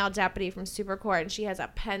female deputy from Super Court, and she has a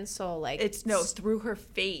pencil, like... It's, through her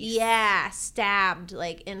face. Yeah, stabbed,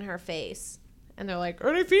 like, in her face. And they're like, are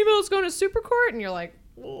any females going to Super Court? And you're like,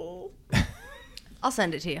 oh. I'll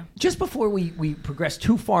send it to you. Just before we progress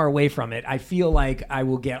too far away from it, I feel like I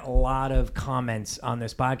will get a lot of comments on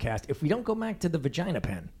this podcast if we don't go back to the vagina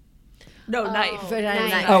pen. No, knife. Vagina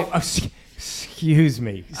knife. Oh, excuse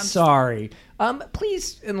me. Sorry.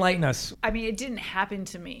 Please enlighten us. I mean, it didn't happen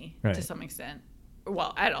to me to some extent.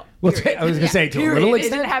 Well, at all. Well, I was going to say, to a little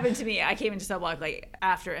extent. It didn't happen to me. I came into cell block like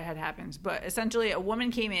after it had happened. But essentially, a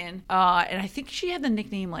woman came in, and I think she had the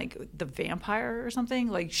nickname like the vampire or something.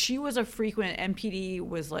 Like she was a frequent MPD.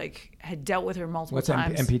 Was like had dealt with her multiple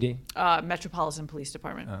times. What's MPD? Metropolitan Police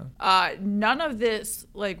Department. None of this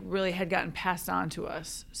like really had gotten passed on to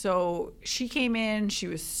us. So she came in. She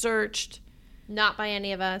was searched. Not by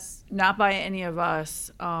any of us. Not by any of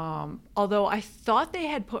us. Although I thought they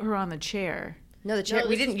had put her on the chair. No, the chair.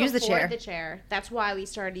 We didn't use the chair. The chair. That's why we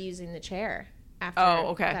started using the chair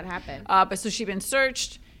after that happened. But so she'd been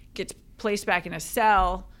searched, gets placed back in a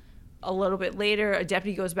cell. A little bit later, a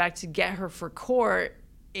deputy goes back to get her for court,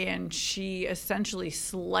 and she essentially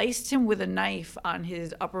sliced him with a knife on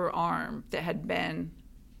his upper arm that had been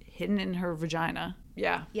hidden in her vagina.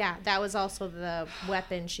 Yeah. Yeah, that was also the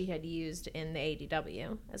weapon she had used in the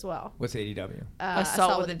ADW as well. What's ADW?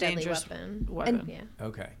 Assault with a deadly dangerous weapon. weapon. Yeah.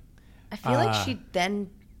 Okay. I feel like she then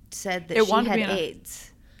said that It she wanted to had be in a- AIDS.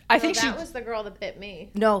 I think that was the girl that bit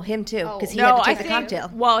me. No, him too, because he No, had to I take the think,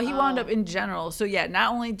 cocktail. well, he wound up in general. So, yeah,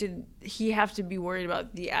 not only did he have to be worried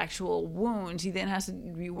about the actual wounds, he then has to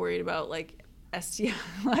be worried about, like, STI,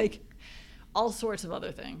 like, all sorts of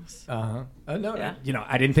other things. No, Yeah.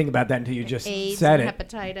 I didn't think about that until you just AIDS said and it.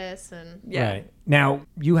 hepatitis and Yeah. Right. Now,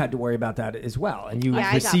 you had to worry about that as well, and you Yeah, I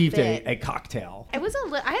got received bit. a cocktail. it was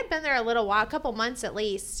I had been there a little while, a couple months at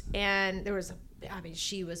least, and there was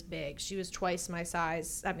she was big. She was twice my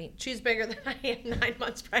size. I mean, she's bigger than I am 9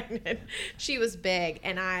 months pregnant. She was big,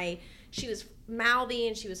 and she was mouthy,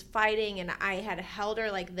 and she was fighting, and I had held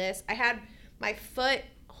her like this. I had my foot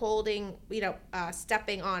holding,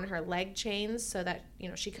 stepping on her leg chains so that,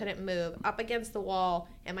 she couldn't move, up against the wall,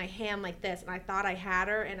 and my hand like this, and I thought I had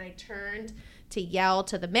her, and I turned to yell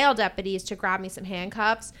to the male deputies to grab me some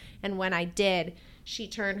handcuffs, and when I did, she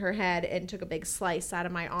turned her head and took a big slice out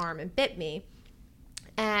of my arm and bit me.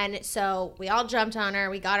 And so we all jumped on her.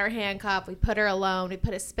 We got her handcuffed. We put her alone. We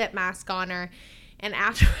put a spit mask on her. And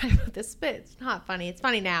after I put the spit, it's not funny. It's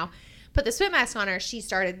funny now. Put the spit mask on her. She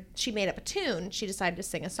made up a tune. She decided to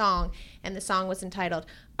sing a song. And the song was entitled,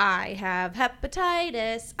 I Have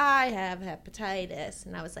Hepatitis, I Have Hepatitis.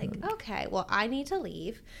 And I was like, okay, well, I need to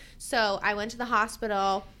leave. So I went to the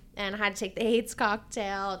hospital and I had to take the AIDS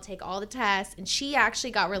cocktail, take all the tests. And she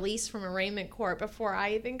actually got released from arraignment court before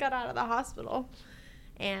I even got out of the hospital.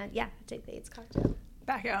 And yeah, take the AIDS cocktail.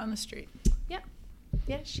 Back out on the street.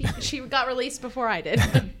 Yeah, she got released before I did.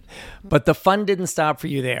 But the fun didn't stop for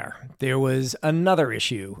you there. There was another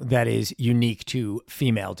issue that is unique to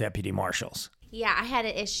female deputy marshals. Yeah, I had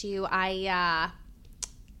an issue.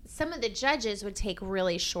 Some of the judges would take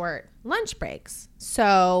really short lunch breaks.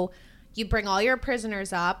 So you bring all your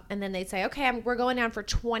prisoners up, and then they'd say, okay, we're going down for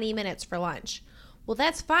 20 minutes for lunch. Well,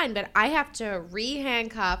 that's fine, but I have to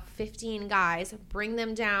re-handcuff 15 guys, bring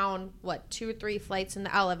them down, 2 or 3 flights in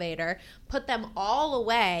the elevator, put them all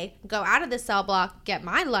away, go out of the cell block, get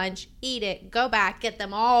my lunch, eat it, go back, get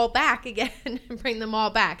them all back again, and bring them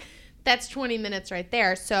all back. That's 20 minutes right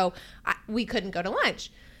there. So we couldn't go to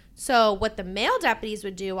lunch. So what the male deputies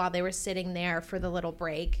would do while they were sitting there for the little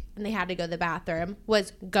break, and they had to go to the bathroom,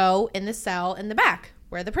 was go in the cell in the back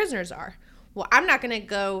where the prisoners are. Well, I'm not going to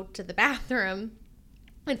go to the bathroom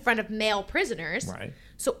in front of male prisoners. Right.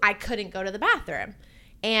 So I couldn't go to the bathroom.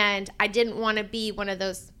 And I didn't want to be one of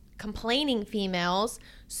those complaining females.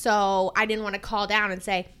 So I didn't want to call down and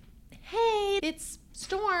say, hey, it's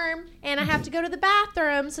Storm and I have to go to the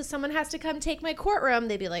bathroom. So someone has to come take my courtroom.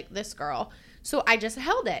 They'd be like, this girl. So I just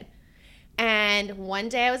held it. And one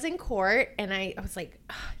day I was in court and I was like,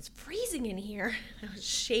 it's freezing in here. I was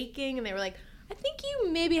shaking and they were like, I think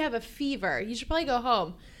you maybe have a fever. You should probably go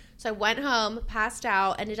home. So I went home, passed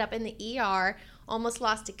out, ended up in the ER, almost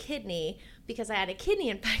lost a kidney because I had a kidney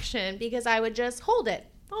infection because I would just hold it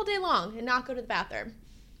all day long and not go to the bathroom.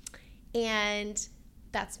 And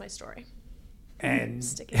that's my story. And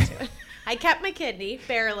Sticking to it. I kept my kidney,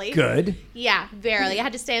 barely. good. Yeah, barely. I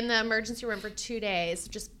had to stay in the emergency room for 2 days,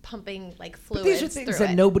 just pumping like fluids These are things through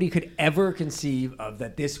that it. nobody could ever conceive of,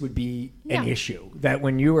 that this would be an No. issue. That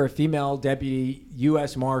when you were a female deputy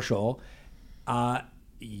U.S. Marshal,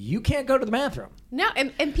 you can't go to the bathroom. No,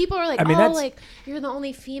 and people are like, I mean, oh, that's- like, you're the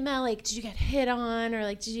only female, like, did you get hit on, or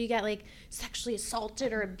like, did you get like sexually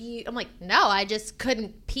assaulted or abused? I'm like, no, I just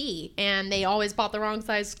couldn't pee, and they always bought the wrong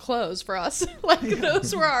size clothes for us. Like,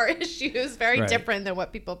 those were our issues. Very Right. different than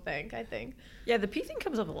what people think, I think. Yeah, the pee thing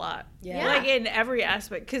comes up a lot. Yeah. Like in every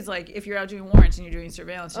aspect. Because, like, if you're out doing warrants and you're doing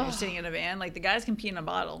surveillance and you're sitting in a van, like, the guys can pee in a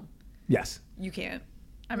bottle. Yes. You can't.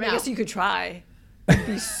 I mean, No. I guess you could try. It'd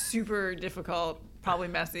be super difficult, probably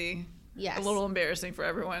messy. Yes. A little embarrassing for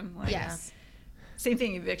everyone. Like, Yes. Same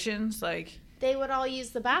thing, evictions. Like, They would all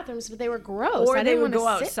use the bathrooms, but they were gross. or I they didn't would go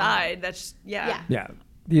wanna sit in them. outside. That's, Yeah. Yeah.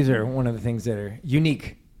 These are one of the things that are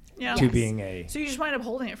unique Yeah. to Yes. being a... So you just wind up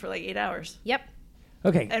holding it for like 8 hours Yep.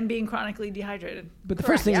 Okay. and being chronically dehydrated. But the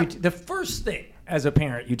Correct, first thing as a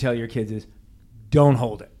parent you tell your kids is, don't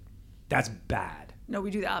hold it. That's bad. No,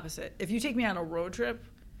 we do the opposite. If you take me on a road trip,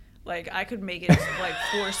 like, I could make it to like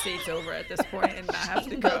 4 states over at this point and not have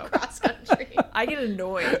to go. Cross country. I get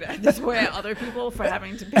annoyed at this point at other people for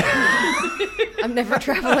having to pay. I'm never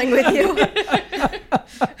traveling with you.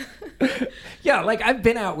 Yeah, like I've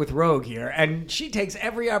been out with Rogue here, and she takes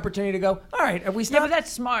every opportunity to go, all right, have we Yeah, stopped? but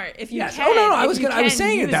that's smart. If you Yes. can, Oh, no, I if was you gonna- I was can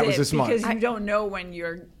saying use that was a it smart. because you don't know when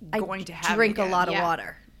you're going to have drink it a again. lot of Yeah.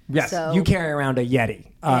 water. Yes, So- you carry around a Yeti.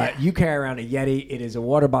 You carry around a Yeti. It is a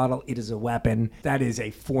water bottle. It is a weapon. That is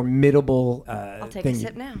a formidable I'll take thing. a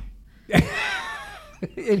sip now.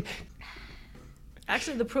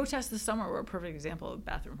 Actually, the protests this summer were a perfect example of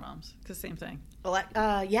bathroom problems. Because same thing. Well,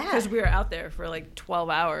 yeah. Because we were out there for like 12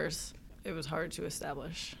 hours. It was hard to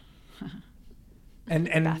establish and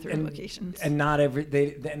bathroom locations. And not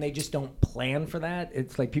they just don't plan for that.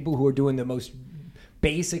 It's like people who are doing the most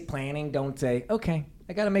basic planning don't say, okay,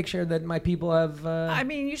 I got to make sure that my people have. I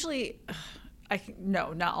mean, usually,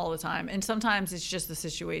 no, not all the time. And sometimes it's just the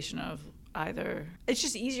situation of either it's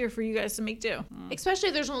just easier for you guys to make do. Especially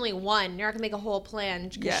if there's only one. You're not gonna make a whole plan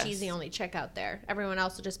because Yes. she's the only chick out there. Everyone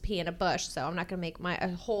else will just pee in a bush. So I'm not gonna make a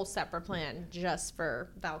whole separate plan just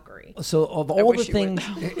for Valkyrie. So of all the wish you would,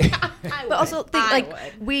 things, But also,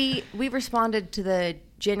 we responded to the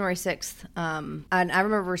January 6th, and I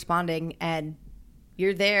remember responding, and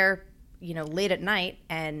you're there, late at night,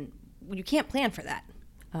 and you can't plan for that.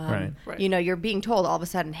 Right. You're being told all of a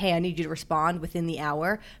sudden, hey, I need you to respond within the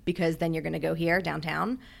hour because then you're going to go here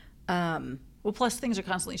downtown. Well, plus things are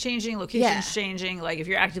constantly changing, locations changing. Like if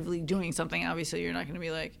you're actively doing something, obviously you're not going to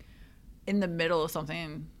be like in the middle of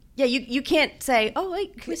something. Yeah, you can't say, oh,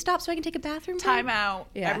 wait, can we stop so I can take a bathroom break? Time out.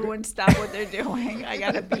 Yeah. Everyone stop what they're doing. I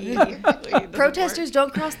got to be. Protesters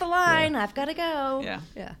don't cross the line. I've got to go.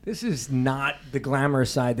 Yeah. this is not the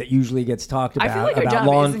glamorous side that usually gets talked I feel about like our job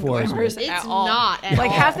law isn't enforcement. glamorous It's at all. not at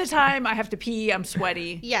like all. half the time I have to pee, I'm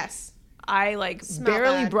sweaty. Yes. I Smell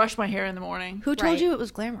barely bad. brush my hair in the morning. Who told Right. you it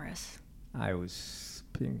was glamorous? I was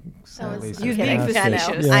being slightly You think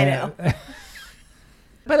sarcastic. facetious. I know.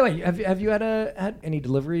 By the way, have you had any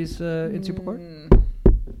deliveries in Supercourt?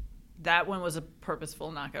 That one was a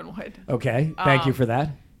purposeful knock on wood. Okay, thank you for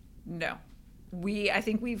that. No. I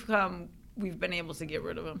think we've been able to get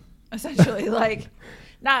rid of them. Essentially,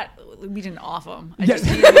 we didn't off them. I just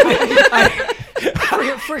needed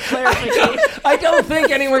for clarification. I don't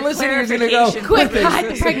think anyone listening is going to go, clarification. quick, Hide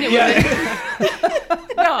the pregnant women.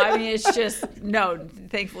 No, I mean, it's just,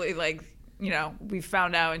 thankfully, we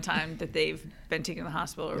found out in time that they've been taken to the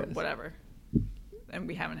hospital or whatever. And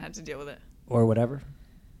we haven't had to deal with it. or whatever,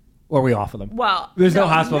 or we offer them. Well, there's no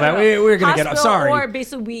hospital that we're going to get. Hospital, Sorry. Or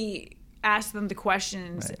basically we ask them the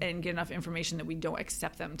questions and get enough information that we don't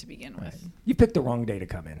accept them to begin with. You picked the wrong day to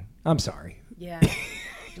come in. I'm sorry. Yeah.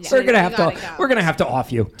 We're gonna have gotta to. go. We're gonna have to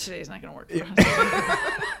off you. Today's not going to work for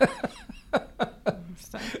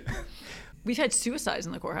us. We've had suicides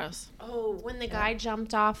in the courthouse. Oh, when the guy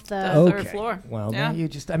jumped off the. Third floor. Well, Yeah. now you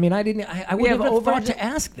just. I mean, I didn't. I We wouldn't have have thought to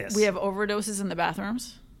ask this. We have overdoses in the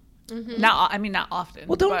bathrooms. Not often.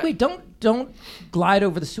 Well, don't glide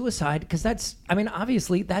over the suicide because that's. I mean,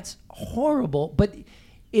 obviously that's horrible, but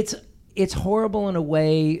it's horrible in a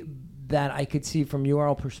way that I could see from your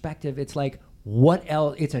all perspective. It's like, what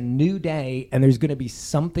else? It's a new day, and there's going to be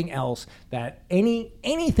something else that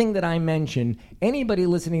anything that I mention, anybody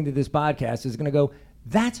listening to this podcast is going to go,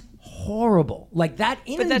 that's horrible. Like that.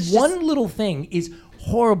 One little thing is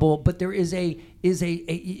horrible, but there is a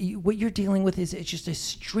what you're dealing with is it's just a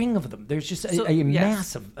string of them. There's just a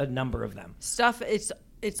massive number of them. Stuff.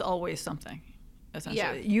 It's always something. Essentially,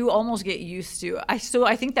 Yeah. you almost get used to. I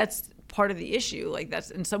think that's part of the issue. Like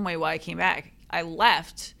that's in some way why I came back. I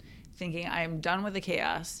left thinking I am done with the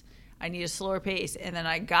chaos. I need a slower pace, and then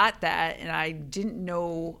I got that, and I didn't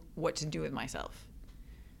know what to do with myself.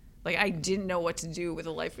 Like I didn't know what to do with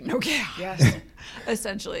a life with no chaos. Yes,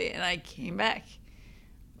 essentially, and I came back.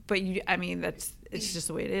 But it's just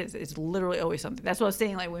the way it is. It's literally always something. That's what I was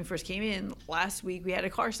saying. Like when we first came in last week, we had a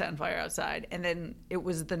car set on fire outside, and then it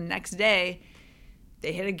was the next day.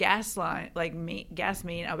 They hit a gas line, gas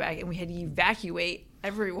main out back, and we had to evacuate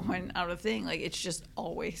everyone out of the thing. Like it's just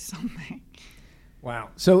always something. Wow.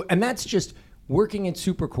 So, and that's just working in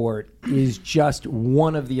Supercourt is just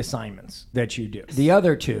one of the assignments that you do. The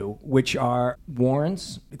other two, which are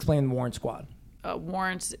warrants, explain the warrant squad.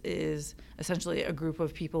 Warrants is essentially a group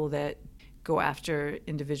of people that go after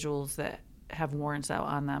individuals that have warrants out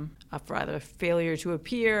on them for either failure to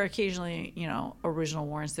appear, occasionally, original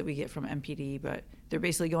warrants that we get from MPD, but they're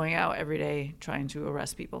basically going out every day trying to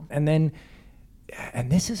arrest people. And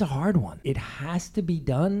this is a hard one. It has to be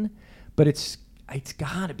done, but it's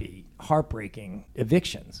got to be heartbreaking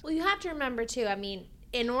evictions. Well, you have to remember, too, I mean,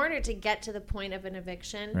 in order to get to the point of an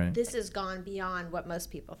eviction, this has gone beyond what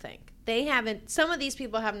most people think. Some of these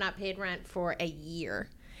people have not paid rent for a year.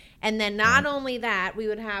 And then not only that, we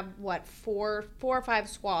would have, 4 or 5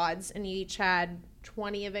 squads, and you each had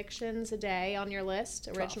 20 evictions a day on your list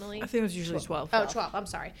originally? I think it was usually 12. Oh, 12. I'm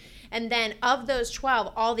sorry. And then of those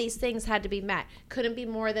 12, all these things had to be met. Couldn't be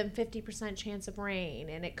more than 50% chance of rain,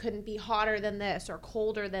 and it couldn't be hotter than this or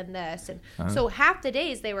colder than this. And so half the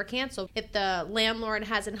days they were canceled. If the landlord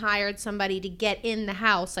hasn't hired somebody to get in the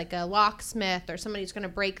house, like a locksmith or somebody who's going to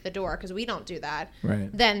break the door, because we don't do that,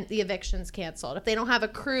 then the eviction's canceled. If they don't have a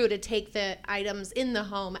crew to take the items in the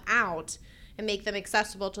home out and make them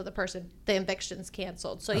accessible to the person, the eviction's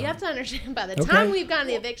canceled. So you have to understand, by the time we've gotten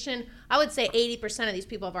the eviction, I would say 80% of these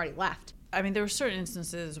people have already left. I mean, there were certain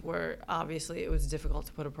instances where obviously it was difficult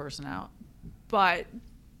to put a person out, but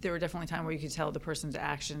there were definitely times where you could tell the person's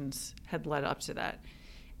actions had led up to that.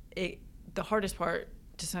 The hardest part,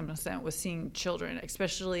 to some extent, was seeing children,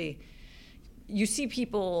 especially you see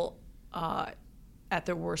people at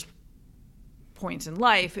their worst points in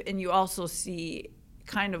life, and you also see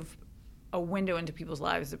kind of a window into people's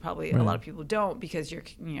lives that probably a lot of people don't, because you're,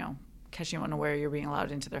 catching them unaware, you're being allowed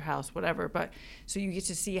into their house, whatever. But so you get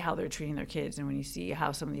to see how they're treating their kids, and when you see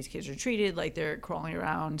how some of these kids are treated, like they're crawling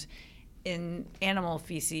around in animal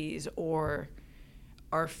feces, or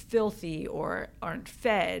are filthy, or aren't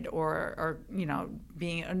fed, or are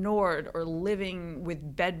being ignored, or living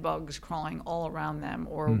with bed bugs crawling all around them,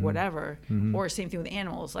 or whatever. Or same thing with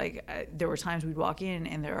animals. Like there were times we'd walk in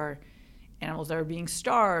and there are animals that are being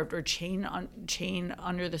starved or chained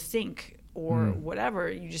under the sink or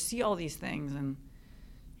whatever. You just see all these things, and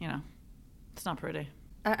it's not pretty.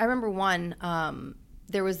 I remember one.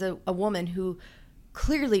 There was a woman who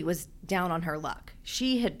clearly was down on her luck.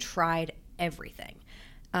 She had tried everything.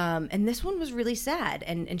 And this one was really sad.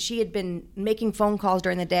 And she had been making phone calls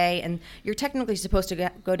during the day, and you're technically supposed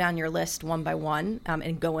to go down your list one by one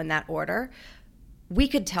and go in that order. We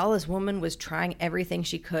could tell this woman was trying everything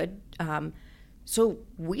she could. So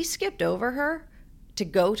we skipped over her to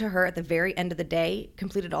go to her at the very end of the day,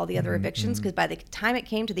 completed all the other evictions, because by the time it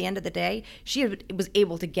came to the end of the day, she was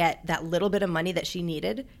able to get that little bit of money that she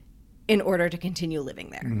needed in order to continue living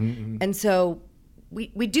there. And so we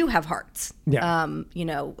do have hearts. Yeah.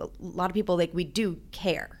 A lot of people, we do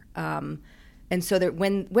care. And so that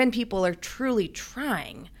when people are truly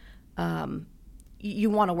trying, you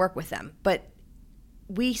want to work with them. But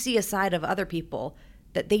we see a side of other people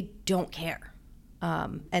that they don't care,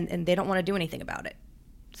 and they don't want to do anything about it.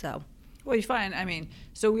 So, well, you find,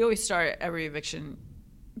 so we always start every eviction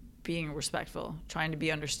being respectful, trying to be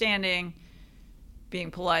understanding,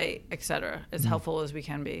 being polite, etc., as helpful as we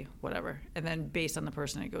can be, whatever. And then based on the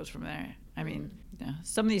person, it goes from there.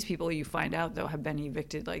 Some of these people you find out, though, have been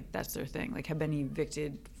evicted, that's their thing, have been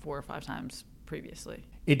evicted 4 or 5 times previously.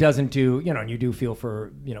 It doesn't do, and you do feel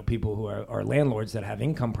for, people who are landlords that have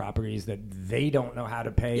income properties that they don't know how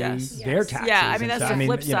to pay their taxes. Yeah, that's the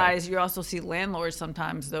flip side. You also see landlords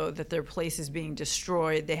sometimes, though, that their place is being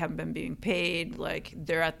destroyed. They haven't been being paid.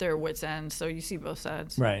 They're at their wits' end. So you see both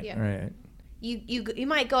sides. Right, yeah. Right. You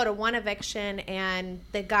might go to one eviction and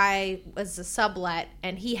the guy was a sublet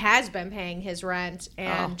and he has been paying his rent,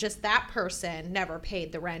 and just that person never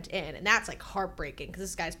paid the rent in, and that's heartbreaking because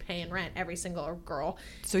this guy's paying rent, every single girl.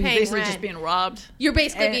 So you're basically just being robbed. You're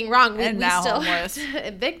basically being wrong. We now still homeless. have to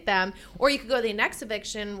evict them, or you could go to the next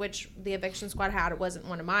eviction, which the eviction squad had. It wasn't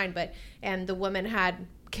one of mine, and the woman had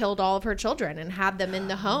killed all of her children and had them in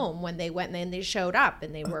the home when they went, and they showed up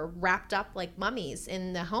and they were wrapped up like mummies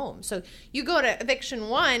in the home. So you go to eviction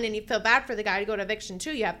 1 and you feel bad for the guy. You go to eviction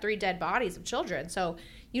 2, you have 3 dead bodies of children. So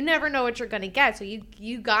you never know what you're going to get. So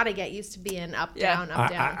you got to get used to being up, down.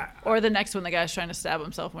 Or the next one, the guy's trying to stab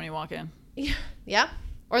himself when you walk in. Yeah.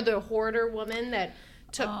 Or the hoarder woman that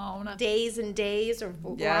took days and days, or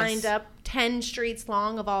lined up 10 streets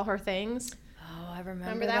long of all her things. Oh, I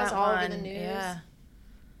remember that. That was all over the news.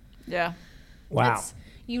 Yeah. Wow.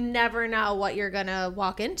 You never know what you're going to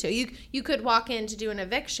walk into. You could walk in to do an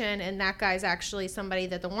eviction, and that guy's actually somebody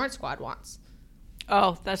that the warrant squad wants.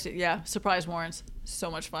 Oh, that's it. Yeah. Surprise warrants. So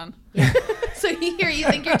much fun. Yeah. So you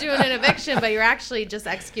think you're doing an eviction, but you're actually just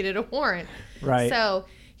executed a warrant. Right. So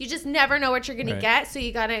you just never know what you're going to get. So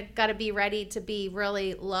you gotta be ready to be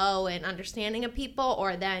really low and understanding of people,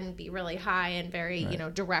 or then be really high and very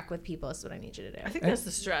direct with people. Is what I need you to do. I think that's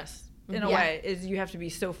the stress. In a way, is you have to be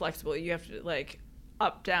so flexible. You have to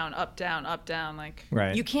up, down, up, down, up, down.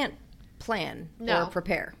 Right. You can't plan or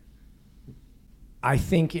prepare. I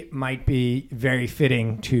think it might be very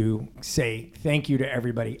fitting to say thank you to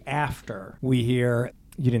everybody after we hear.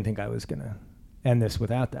 You didn't think I was going to end this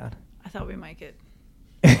without that. I thought we might get.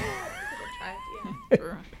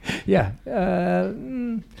 Yeah.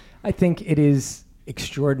 I think it is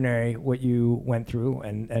extraordinary what you went through,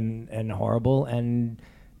 and horrible, and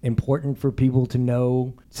important for people to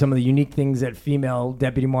know some of the unique things that female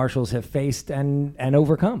deputy marshals have faced and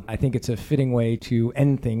overcome. I think it's a fitting way to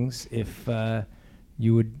end things if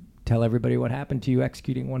you would tell everybody what happened to you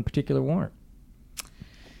executing one particular warrant.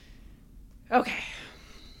 Okay.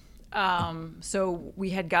 So we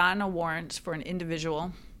had gotten a warrant for an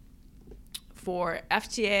individual for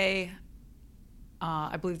FTA.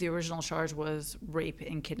 I believe the original charge was rape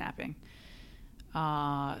and kidnapping.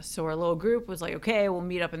 So our little group was like, okay, we'll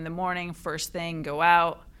meet up in the morning, first thing, go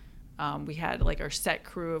out. We had like our set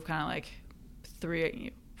crew of kind of like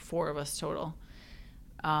 4 of us total.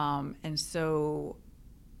 And so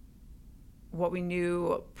what we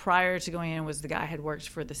knew prior to going in was the guy had worked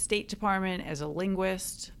for the State Department as a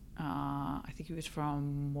linguist. I think he was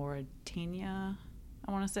from Mauritania,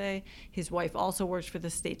 I want to say. His wife also worked for the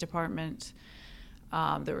State Department.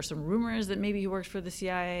 There were some rumors that maybe he worked for the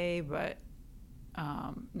CIA, but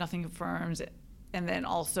nothing confirms. And then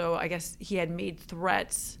also, I guess he had made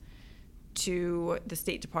threats to the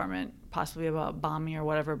State Department, possibly about bombing or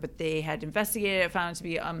whatever, but they had investigated it, found it to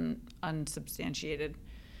be unsubstantiated.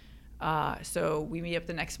 So we meet up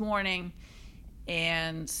the next morning,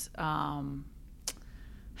 and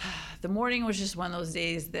the morning was just one of those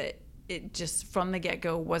days that it just from the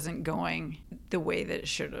get-go wasn't going the way that it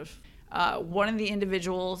should have. One of the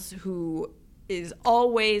individuals who is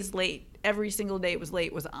always late, every single day was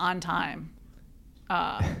late, was on time.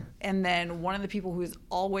 And then one of the people who's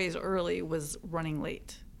always early was running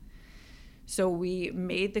late. So we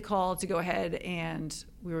made the call to go ahead, and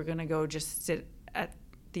we were going to go just sit at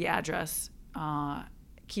the address,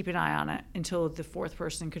 keep an eye on it until the 4th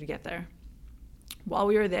person could get there. While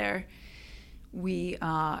we were there,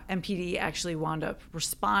 MPD actually wound up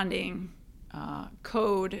responding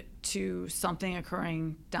code to something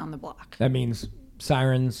occurring down the block. That means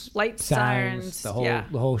sirens, lights, sounds,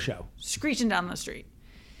 sirens, the whole show. Screeching down the street.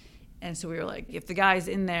 And so we were like, if the guy's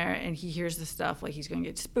in there and he hears the stuff, like he's going to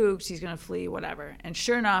get spooked, he's going to flee, whatever. And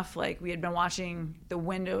sure enough, like we had been watching the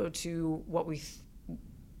window to what we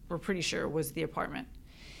were pretty sure was the apartment.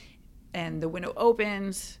 And the window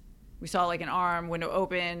opens. We saw like an arm, window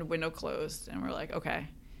opened, window closed. And we're like, okay.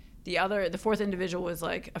 The 4th individual was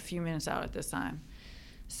like a few minutes out at this time.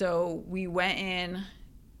 So we went in.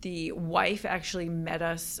 The wife actually met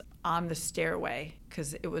us on the stairway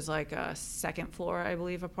because it was like a 2nd floor, I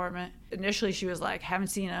believe, apartment. Initially, she was like, haven't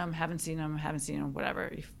seen him,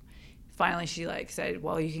 whatever. Finally, she like said,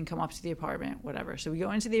 well, you can come up to the apartment, whatever. So we go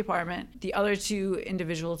into the apartment. The other 2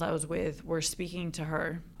 individuals I was with were speaking to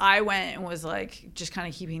her. I went and was like just kind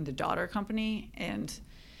of keeping the daughter company and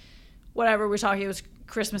whatever. We're talking, it was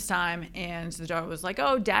Christmas time, and the daughter was like,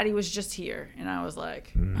 oh, daddy was just here. And I was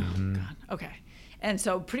like, oh, God, okay. And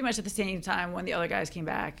so pretty much at the same time when the other guys came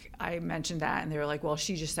back, I mentioned that, and they were like, well,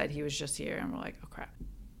 she just said he was just here. And we're like, oh, crap.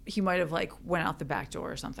 He might have like went out the back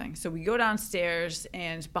door or something. So we go downstairs,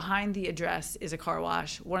 and behind the address is a car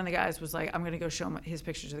wash. One of the guys was like, I'm going to go show him his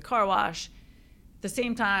pictures of the car wash. At the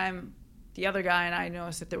same time, the other guy and I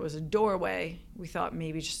noticed that there was a doorway. We thought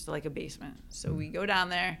maybe just like a basement. So we go down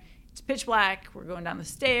there. It's pitch black. We're going down the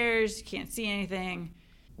stairs. You can't see anything.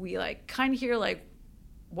 We like kind of hear like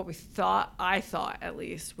what I thought at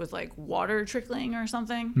least, was like water trickling or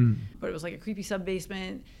something. But it was like a creepy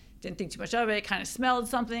sub-basement. Didn't think too much of it. Kind of smelled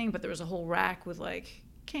something, but there was a whole rack with like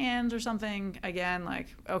cans or something. Again,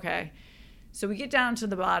 like, okay. So we get down to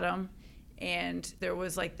the bottom, and there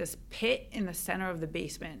was like this pit in the center of the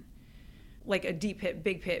basement. Like a deep pit,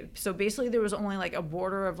 big pit. So basically there was only like a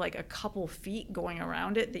border of like a couple feet going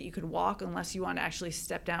around it that you could walk unless you wanted to actually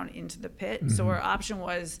step down into the pit. So our option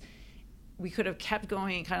was we could have kept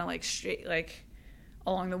going kind of like straight, like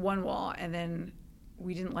along the one wall, and then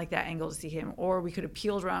we didn't like that angle to see him, or we could have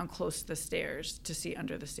peeled around close to the stairs to see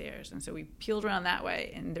under the stairs. And so we peeled around that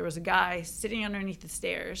way, and there was a guy sitting underneath the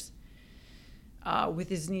stairs with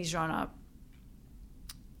his knees drawn up.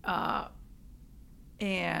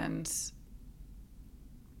 And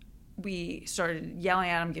we started yelling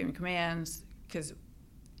at him, giving commands, because,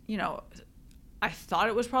 you know, I thought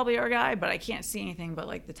it was probably our guy, but I can't see anything but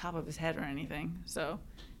like the top of his head or anything. So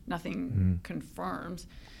nothing confirmed.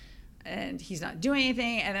 And he's not doing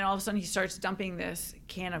anything. And then all of a sudden he starts dumping this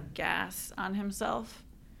can of gas on himself.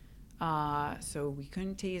 So we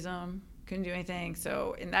couldn't tase him, couldn't do anything.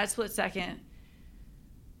 So in that split second,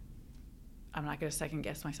 I'm not going to second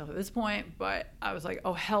guess myself at this point, but I was like,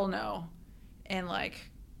 oh, hell no. And like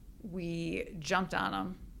we jumped on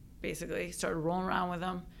him, basically, started rolling around with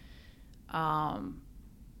him.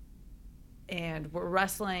 And we're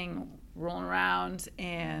wrestling, rolling around,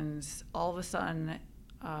 and all of a sudden,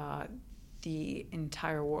 the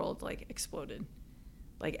entire world like exploded.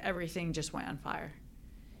 Like everything just went on fire.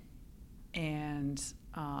 and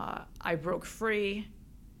I broke free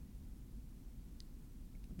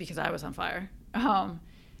because I was on fire. And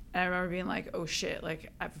I remember being like, oh shit,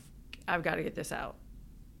 like I've got to get this out.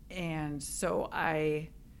 And so I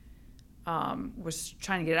was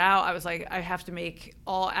trying to get out. I was like, I have to make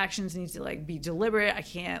all actions need to like be deliberate. I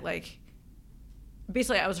can't like,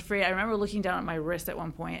 basically I was afraid. I remember looking down at my wrist at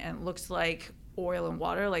one point and it looked like oil and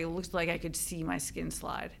water. Like it looked like I could see my skin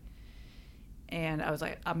slide. And I was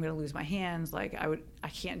like, I'm going to lose my hands. Like I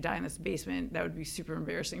can't die in this basement. That would be super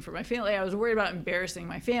embarrassing for my family. I was worried about embarrassing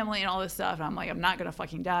my family and all this stuff. And I'm like, I'm not going to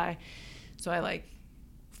fucking die. So I like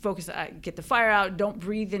focus, get the fire out, don't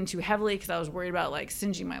breathe in too heavily because I was worried about like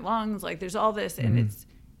singeing my lungs. Like there's all this, and it's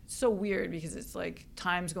so weird because it's like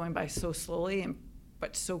time's going by so slowly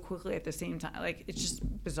but so quickly at the same time. Like it's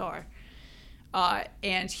just bizarre.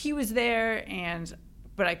 And he was there,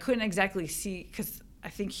 but I couldn't exactly see because I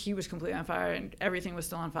think he was completely on fire and everything was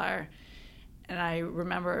still on fire. And I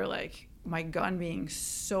remember like my gun being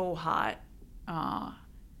so hot, and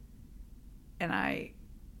I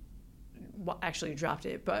actually dropped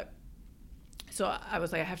it. But so I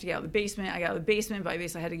was like, I have to get out of the basement. I got out of the basement, but I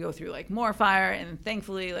basically had to go through like more fire. And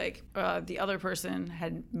thankfully, like the other person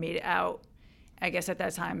had made it out. I guess at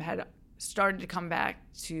that time had started to come back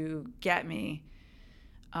to get me.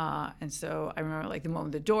 And so I remember like the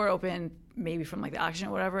moment the door opened, maybe from like the oxygen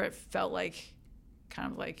or whatever, it felt like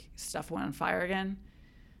kind of like stuff went on fire again.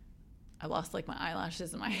 I lost like my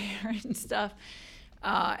eyelashes and my hair and stuff.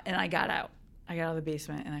 And I got out. I got out of the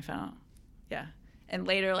basement and I found out, yeah. And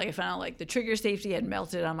later, like I found out like the trigger safety had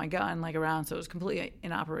melted on my gun, like around, so it was completely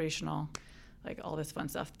inoperational, like all this fun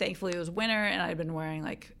stuff. Thankfully, it was winter and I'd been wearing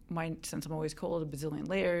like since I'm always cold, a bazillion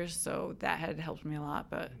layers, so that had helped me a lot.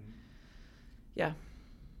 But yeah.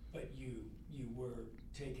 But you were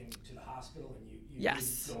taken to the hospital and you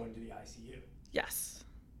yes. did go into the ICU. Yes.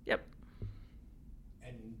 Yep.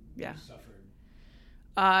 And yeah. You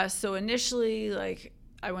suffered. So initially, like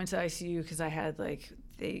I went to ICU because I had like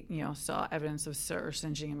they saw evidence of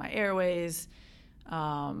singeing in my airways.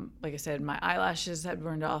 Like I said, my eyelashes had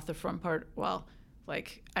burned off the front part. Well,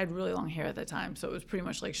 like I had really long hair at that time, so it was pretty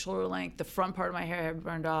much like shoulder length. The front part of my hair had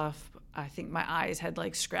burned off. I think my eyes had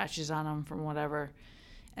like scratches on them from whatever.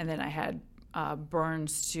 And then I had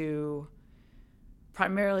burns to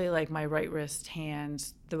primarily like my right wrist,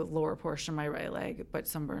 hand, the lower portion of my right leg, but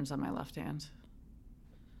some burns on my left hand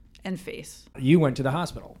and face. You went to the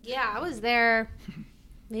hospital. Yeah, I was there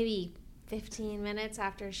maybe 15 minutes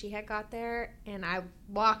after she had got there, and I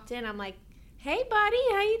walked in. I'm like, hey, buddy,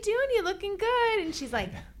 how you doing? You looking good? And she's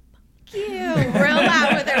like, fuck you, real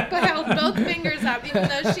loud with her, held both fingers up, even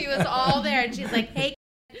though she was all there. And she's like, hey,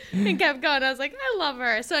 and kept going. I was like, I love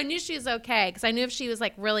her. So I knew she was okay, because I knew if she was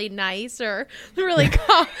like really nice or really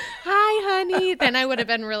calm, hi, honey, then I would have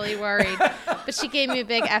been really worried. But she gave me a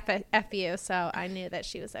big F you, so I knew that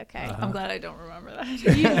she was okay. Uh-huh. I'm glad I don't remember that.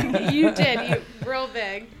 You did. You real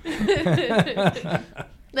big. Then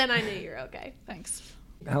I knew you were okay. Thanks.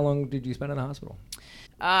 How long did you spend in the hospital?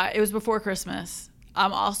 It was before Christmas.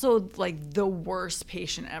 I'm also like the worst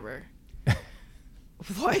patient ever.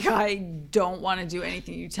 Like, I don't want to do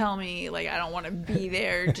anything you tell me. Like, I don't want to be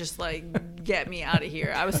there. Just, like, get me out of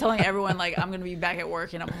here. I was telling everyone, like, I'm going to be back at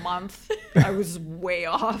work in a month. I was way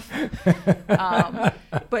off.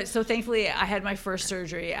 But so, thankfully, I had my first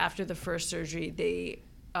surgery. After the first surgery, they,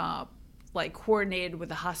 like, coordinated with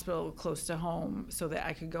the hospital close to home so that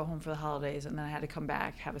I could go home for the holidays. And then I had to come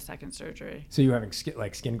back, have a second surgery. So you were having,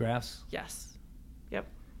 skin grafts? Yes. Yep.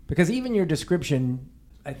 Because even your description,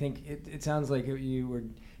 I think it sounds like you were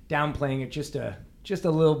downplaying it just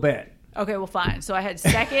a little bit. Okay, well, fine. So I had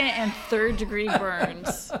second and third degree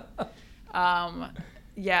burns.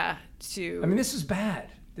 Yeah. I mean, this was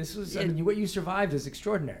bad. What you survived is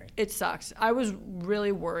extraordinary. It sucks. I was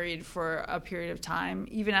really worried for a period of time,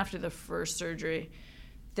 even after the first surgery,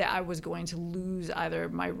 that I was going to lose either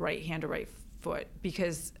my right hand or right foot,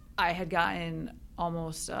 because I had gotten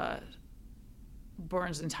almost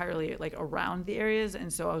burns entirely like around the areas,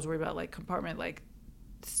 and so I was worried about like compartment, like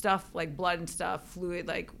stuff like blood and stuff, fluid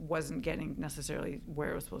like wasn't getting necessarily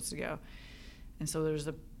where it was supposed to go. And so there was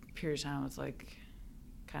a period of time I was like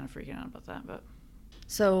kind of freaking out about that. But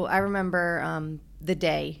so I remember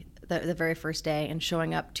the very first day, and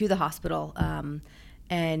showing up to the hospital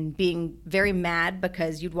and being very mad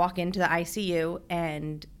because you'd walk into the ICU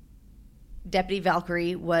and Deputy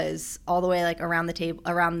Valkyrie was all the way like around the table,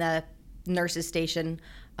 around the nurse's station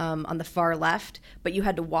on the far left, but you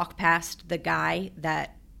had to walk past the guy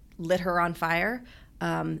that lit her on fire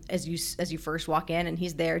as you first walk in, and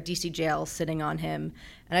he's there, DC jail sitting on him.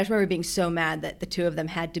 And I just remember being so mad that the two of them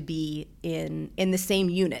had to be in the same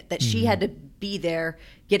unit, that she had to be there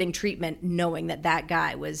getting treatment, knowing that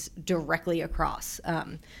guy was directly across.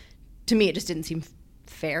 To me, it just didn't seem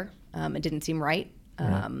fair. It didn't seem right.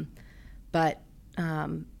 But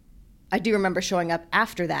I do remember showing up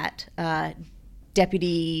after that.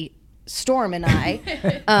 Deputy Storm and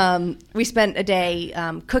I, we spent a day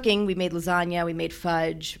cooking. We made lasagna, we made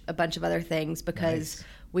fudge, a bunch of other things, because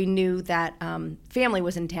we knew that family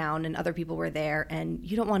was in town and other people were there, and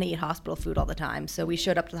you don't want to eat hospital food all the time. So we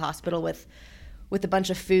showed up to the hospital with a bunch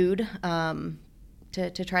of food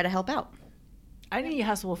to try to help out. I didn't eat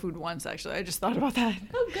hospital food once, actually. I just thought about that.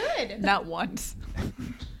 Oh, good. Not once.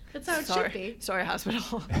 That's how it should be. Sorry,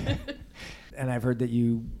 hospital. And I've heard that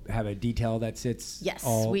you have a detail that sits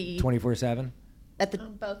all 24/7.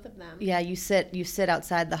 Both of them. Yeah, you sit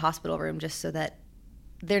outside the hospital room just so that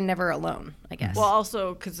they're never alone, I guess. Well,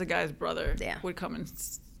 also because the guy's brother would come and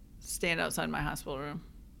stand outside my hospital room.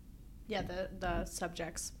 Yeah, the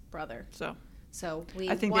subject's brother. So we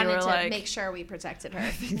I think wanted they were to make sure we protected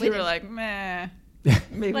her. They were like, meh.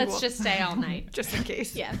 Maybe Let's just stay all night. Just in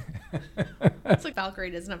case. Yeah. It's like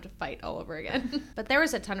Valkyrie doesn't have to fight all over again. But there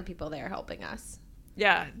was a ton of people there helping us.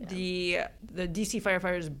 Yeah, the DC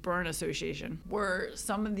Firefighters Burn Association were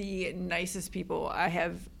some of the nicest people I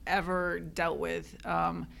have ever dealt with.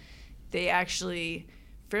 They actually,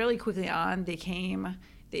 fairly quickly on, they came,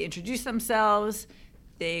 they introduced themselves,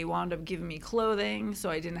 they wound up giving me clothing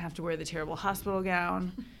so I didn't have to wear the terrible hospital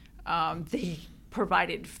gown. They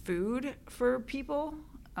provided food for people.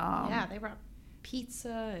 Yeah, they brought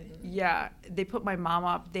pizza. Yeah, they put my mom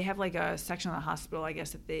up. They have like a section of the hospital, I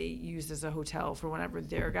guess, that they used as a hotel for whenever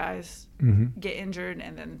their guys get injured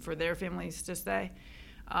and then for their families to stay.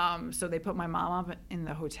 So they put my mom up in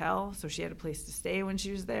the hotel so she had a place to stay when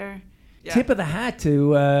she was there. Yeah. Tip of the hat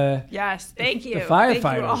to yes, thank you. The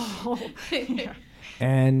firefighters. Thank you. Yeah.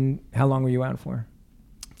 And how long were you out for?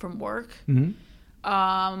 From work? Mm-hmm.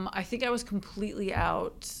 I think I was completely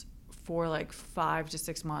out for like 5 to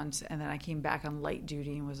 6 months, and then I came back on light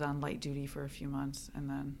duty and was on light duty for a few months, and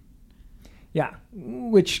then... Yeah,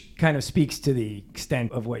 which kind of speaks to the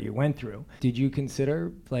extent of what you went through. Did you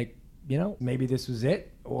consider, like, maybe this was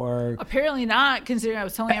it, or... Apparently not, considering I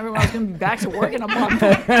was telling everyone I was going to be back to work in a month.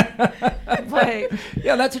 Like,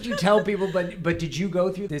 yeah, that's what you tell people, but did you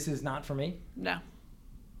go through, this is not for me? No.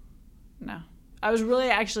 I was really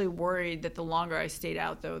actually worried that the longer I stayed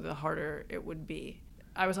out, though, the harder it would be.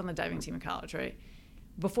 I was on the diving team in college, right?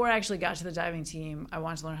 Before I actually got to the diving team, I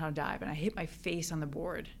wanted to learn how to dive, and I hit my face on the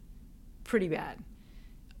board pretty bad.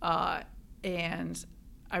 And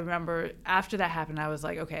I remember after that happened, I was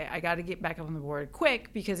like, okay, I got to get back up on the board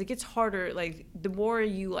quick because it gets harder. Like, the more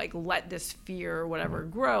you, like, let this fear or whatever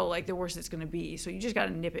grow, like, the worse it's going to be. So you just got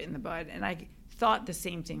to nip it in the bud. And I thought the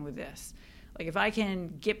same thing with this. Like, if I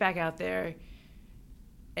can get back out there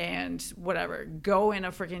and whatever, go in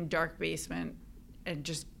a freaking dark basement and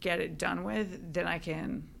just get it done with, then I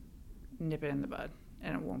can nip it in the bud,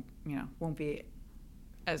 and it won't be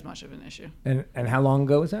as much of an issue. And how long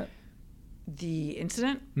ago was that? The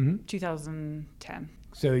incident, 2010.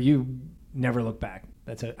 So you never look back.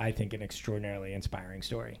 That's I think an extraordinarily inspiring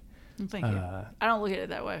story. Thank you. I don't look at it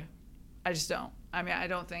that way. I just don't. I mean, I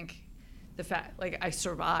don't think the fact, like, I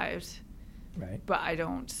survived, right? But I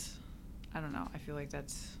don't know. I feel like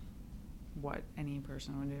that's what any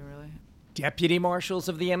person would do, really. Deputy Marshals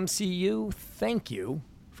of the MCU, thank you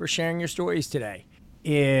for sharing your stories today.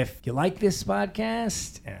 If you like this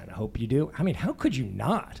podcast, and I hope you do, I mean, how could you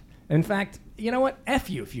not? In fact, you know what? F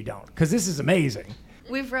you if you don't, because this is amazing.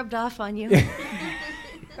 We've rubbed off on you.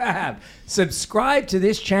 Subscribe to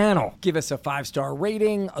this channel. Give us a 5-star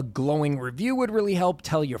rating. A glowing review would really help.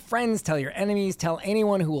 Tell your friends, tell your enemies, tell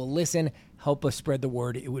anyone who will listen. Help us spread the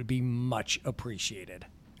word. It would be much appreciated.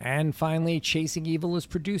 And finally, Chasing Evil is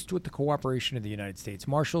produced with the cooperation of the United States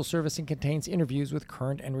Marshals Service and contains interviews with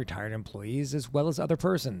current and retired employees as well as other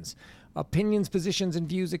persons. Opinions, positions, and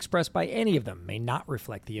views expressed by any of them may not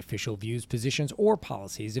reflect the official views, positions, or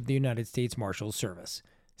policies of the United States Marshals Service.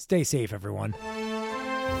 Stay safe, everyone.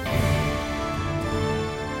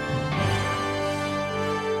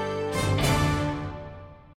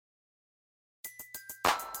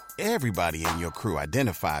 Everybody in your crew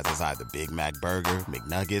identifies as either Big Mac Burger,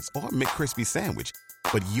 McNuggets, or McCrispy Sandwich.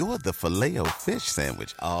 But you're the Filet-O-Fish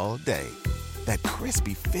Sandwich all day. That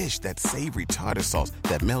crispy fish, that savory tartar sauce,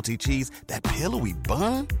 that melty cheese, that pillowy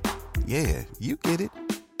bun. Yeah, you get it.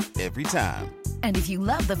 Every time. And if you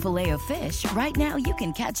love the Filet-O-Fish, right now you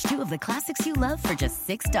can catch 2 of the classics you love for just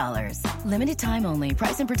 $6. Limited time only.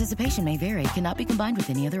 Price and participation may vary. Cannot be combined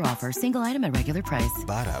with any other offer. Single item at regular price.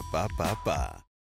 Ba-da-ba-ba-ba.